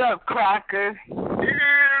 Shut up, cracker. Here,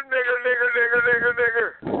 nigger. Here,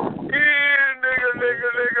 nigger.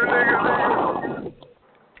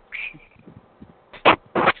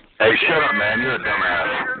 Hey, shut up, man. You're a dumbass.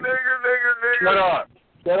 Nigger.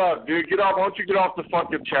 Shut up, dude. Get off. Why don't you get off the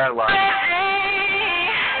fucking chat line?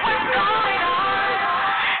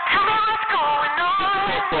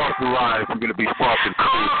 Fuck off the line if you're gonna be fucking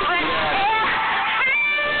stupid.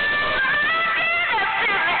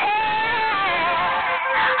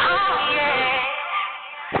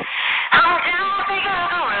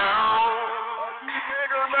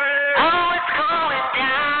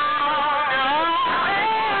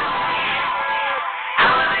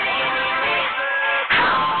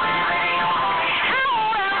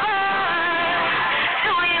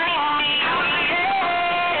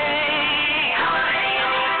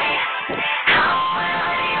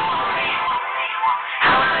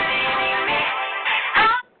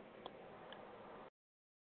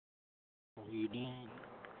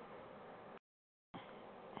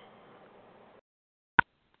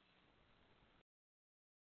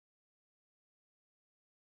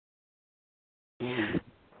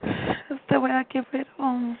 That's the way I get rid of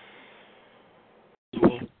him.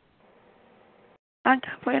 I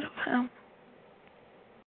got rid of him.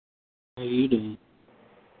 How you doing?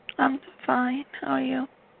 I'm fine. How are you?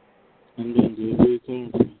 I'm doing good. Where you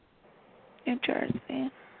calling from? New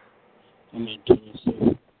Jersey. I'm in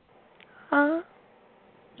Tennessee. Huh?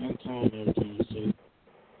 I'm calling out of Tennessee.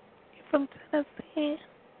 You from Tennessee?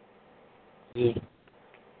 Yeah.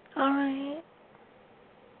 Alright.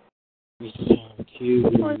 You sound cute. Are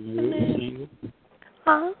What's you the married or name? single?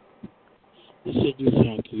 Huh? I said you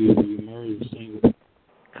sound cute. Are you married or single?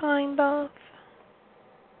 Kind of.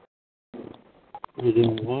 You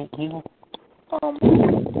doing what now?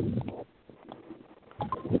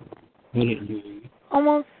 I didn't hear you.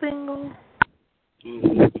 Almost single. Oh,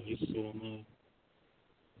 okay, so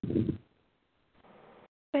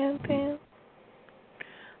Damn.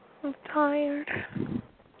 I'm tired.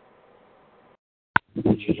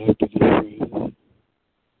 would you like to get married?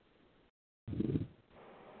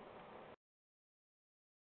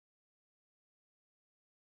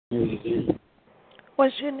 Are you there?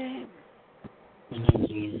 What's your name? My name's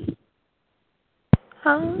Larry.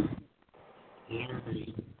 Huh?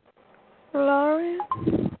 Larry. Lauren?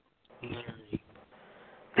 Larry.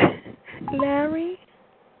 Larry?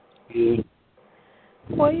 Yeah.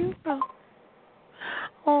 Where you from?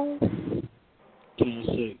 Oh.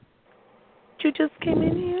 Tennessee. You just came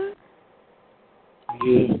in here?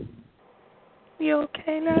 Yeah. You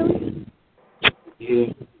okay, Larry?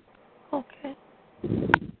 Yeah. Okay.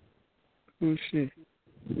 Oh, shit.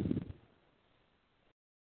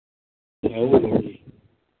 How old are you?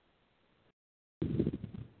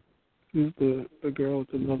 Who's the girl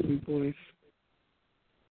with the lovely voice?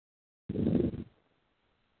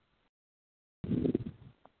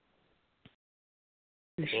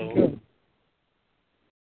 Where'd she go?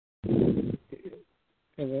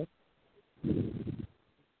 Hello?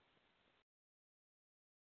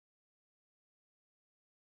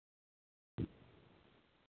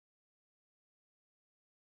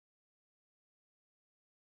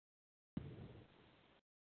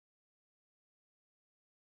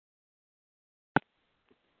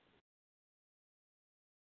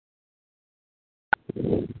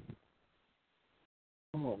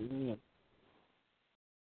 Oh, man.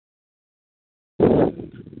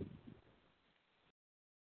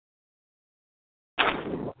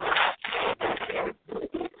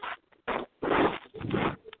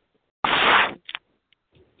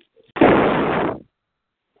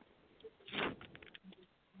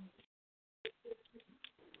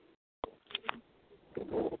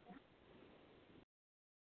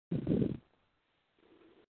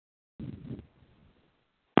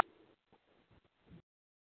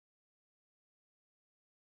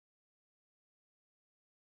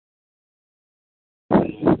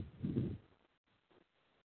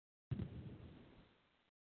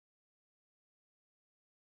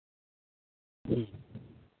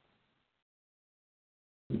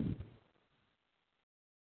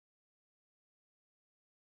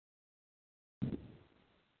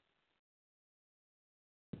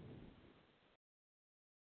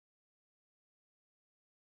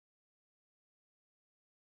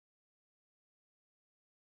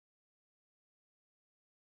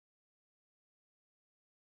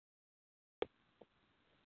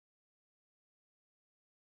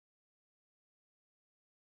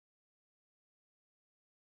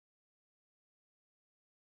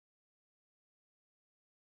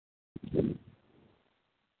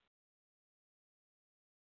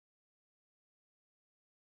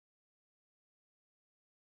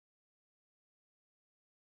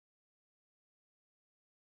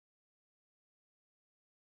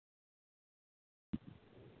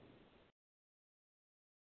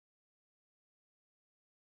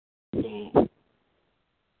 Bye.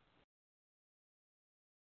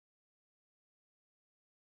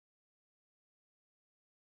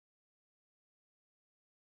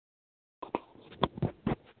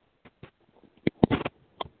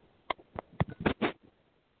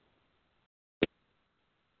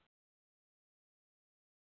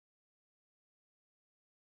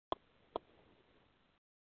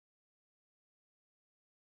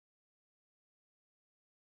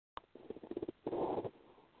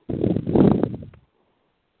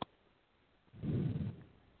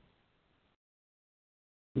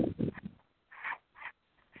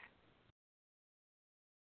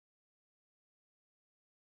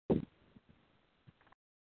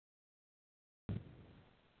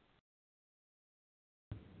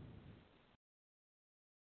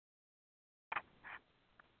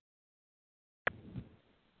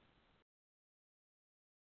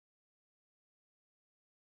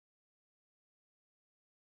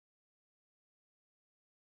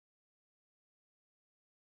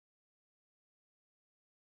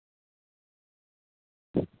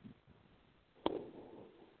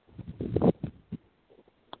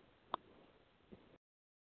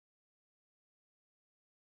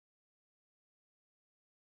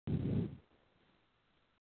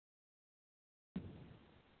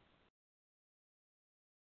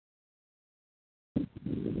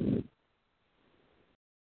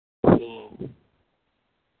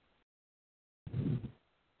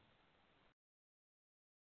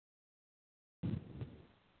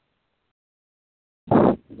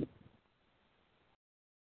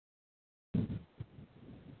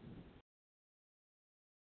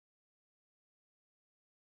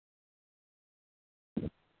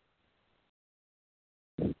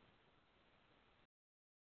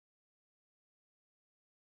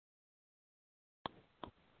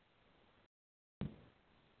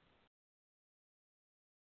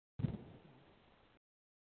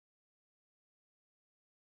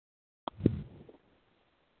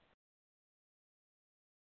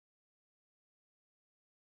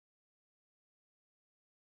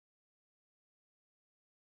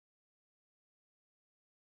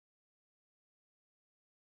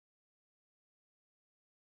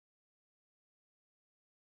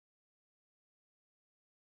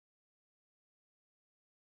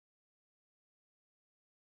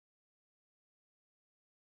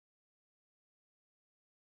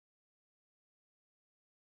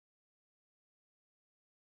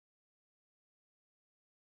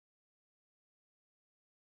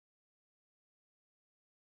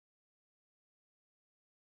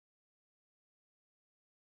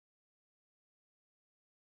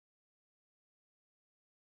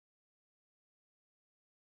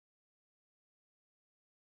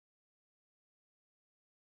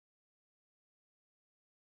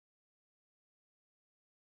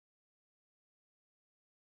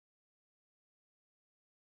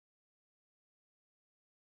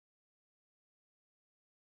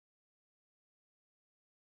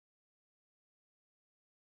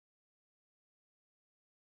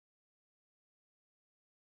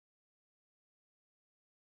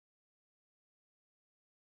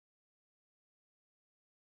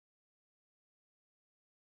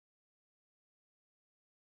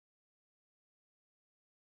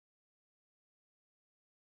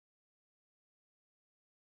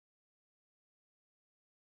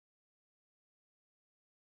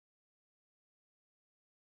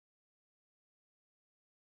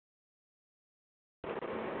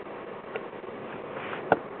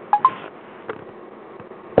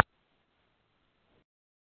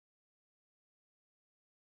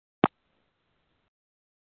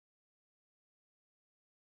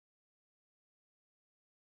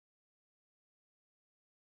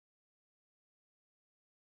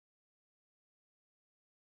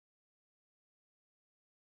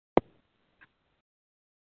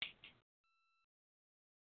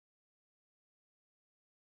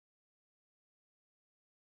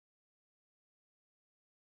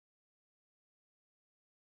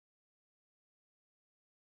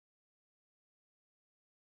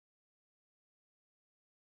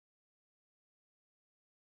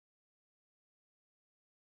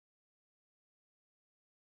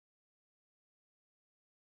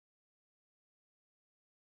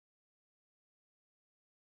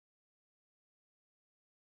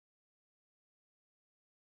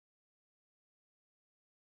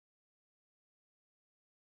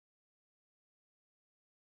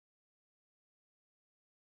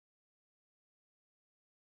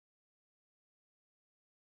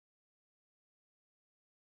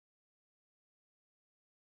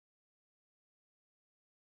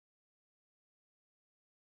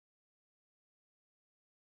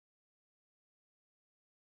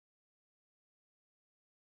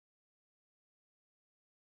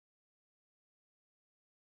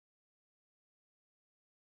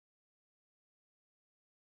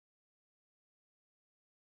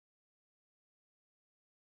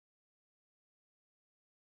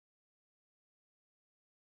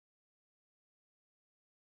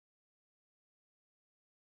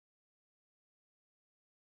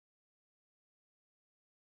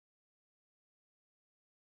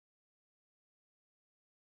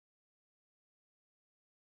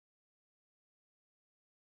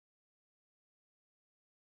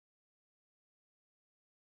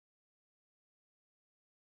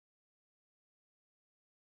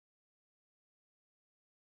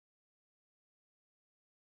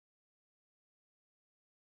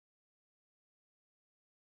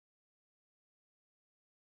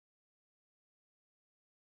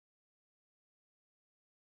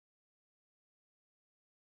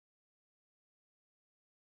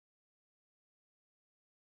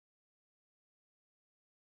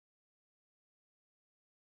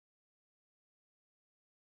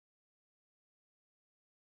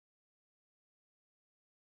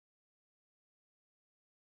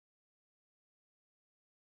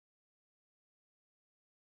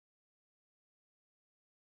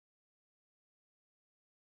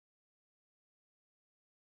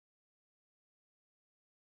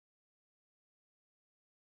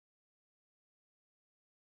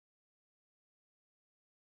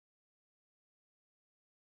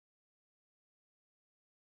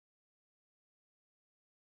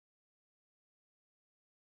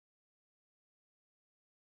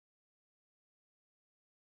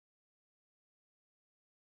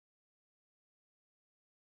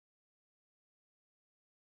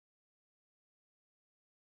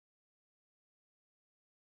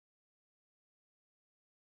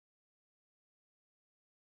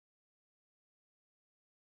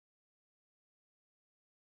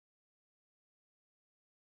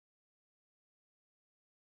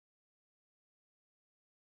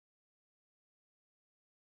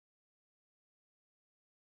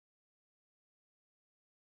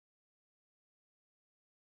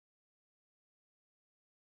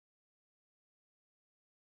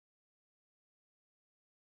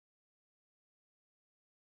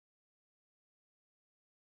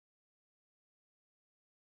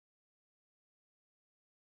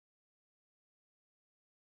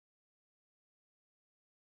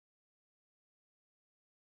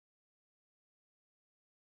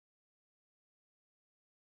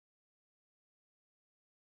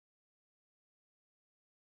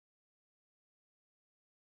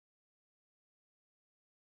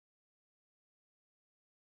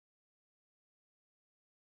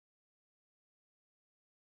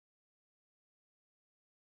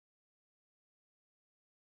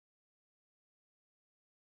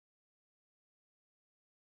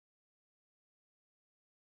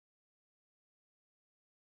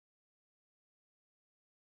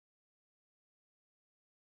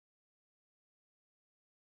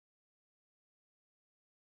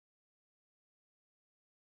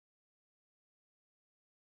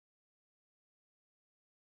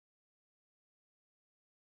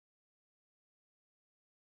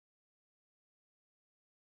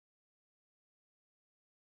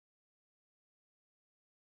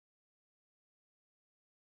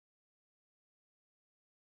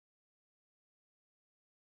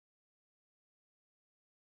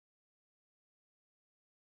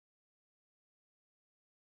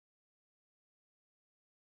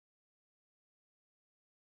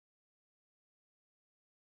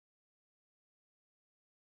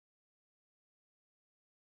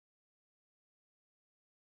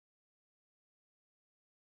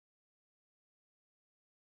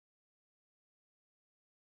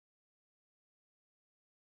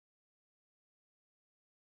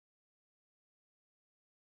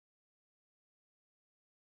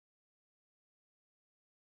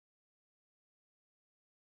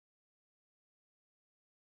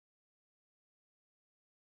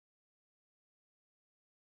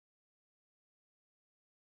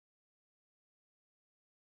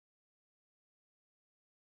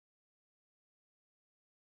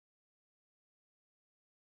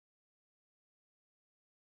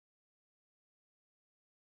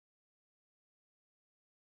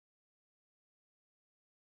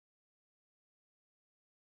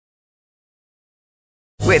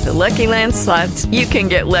 With the Lucky Land Slots, you can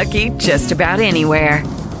get lucky just about anywhere.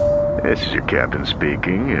 This is your captain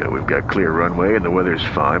speaking. We've got clear runway and the weather's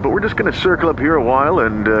fine, but we're just going to circle up here a while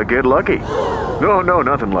and get lucky. No,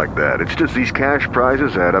 nothing like that. It's just these cash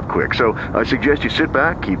prizes add up quick. So I suggest you sit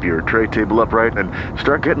back, keep your tray table upright, and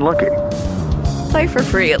start getting lucky. Play for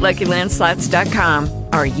free at LuckyLandSlots.com.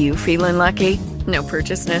 Are you feeling lucky? No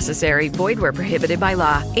purchase necessary. Void where prohibited by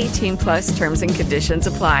law. 18+ terms and conditions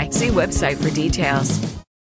apply. See website for details.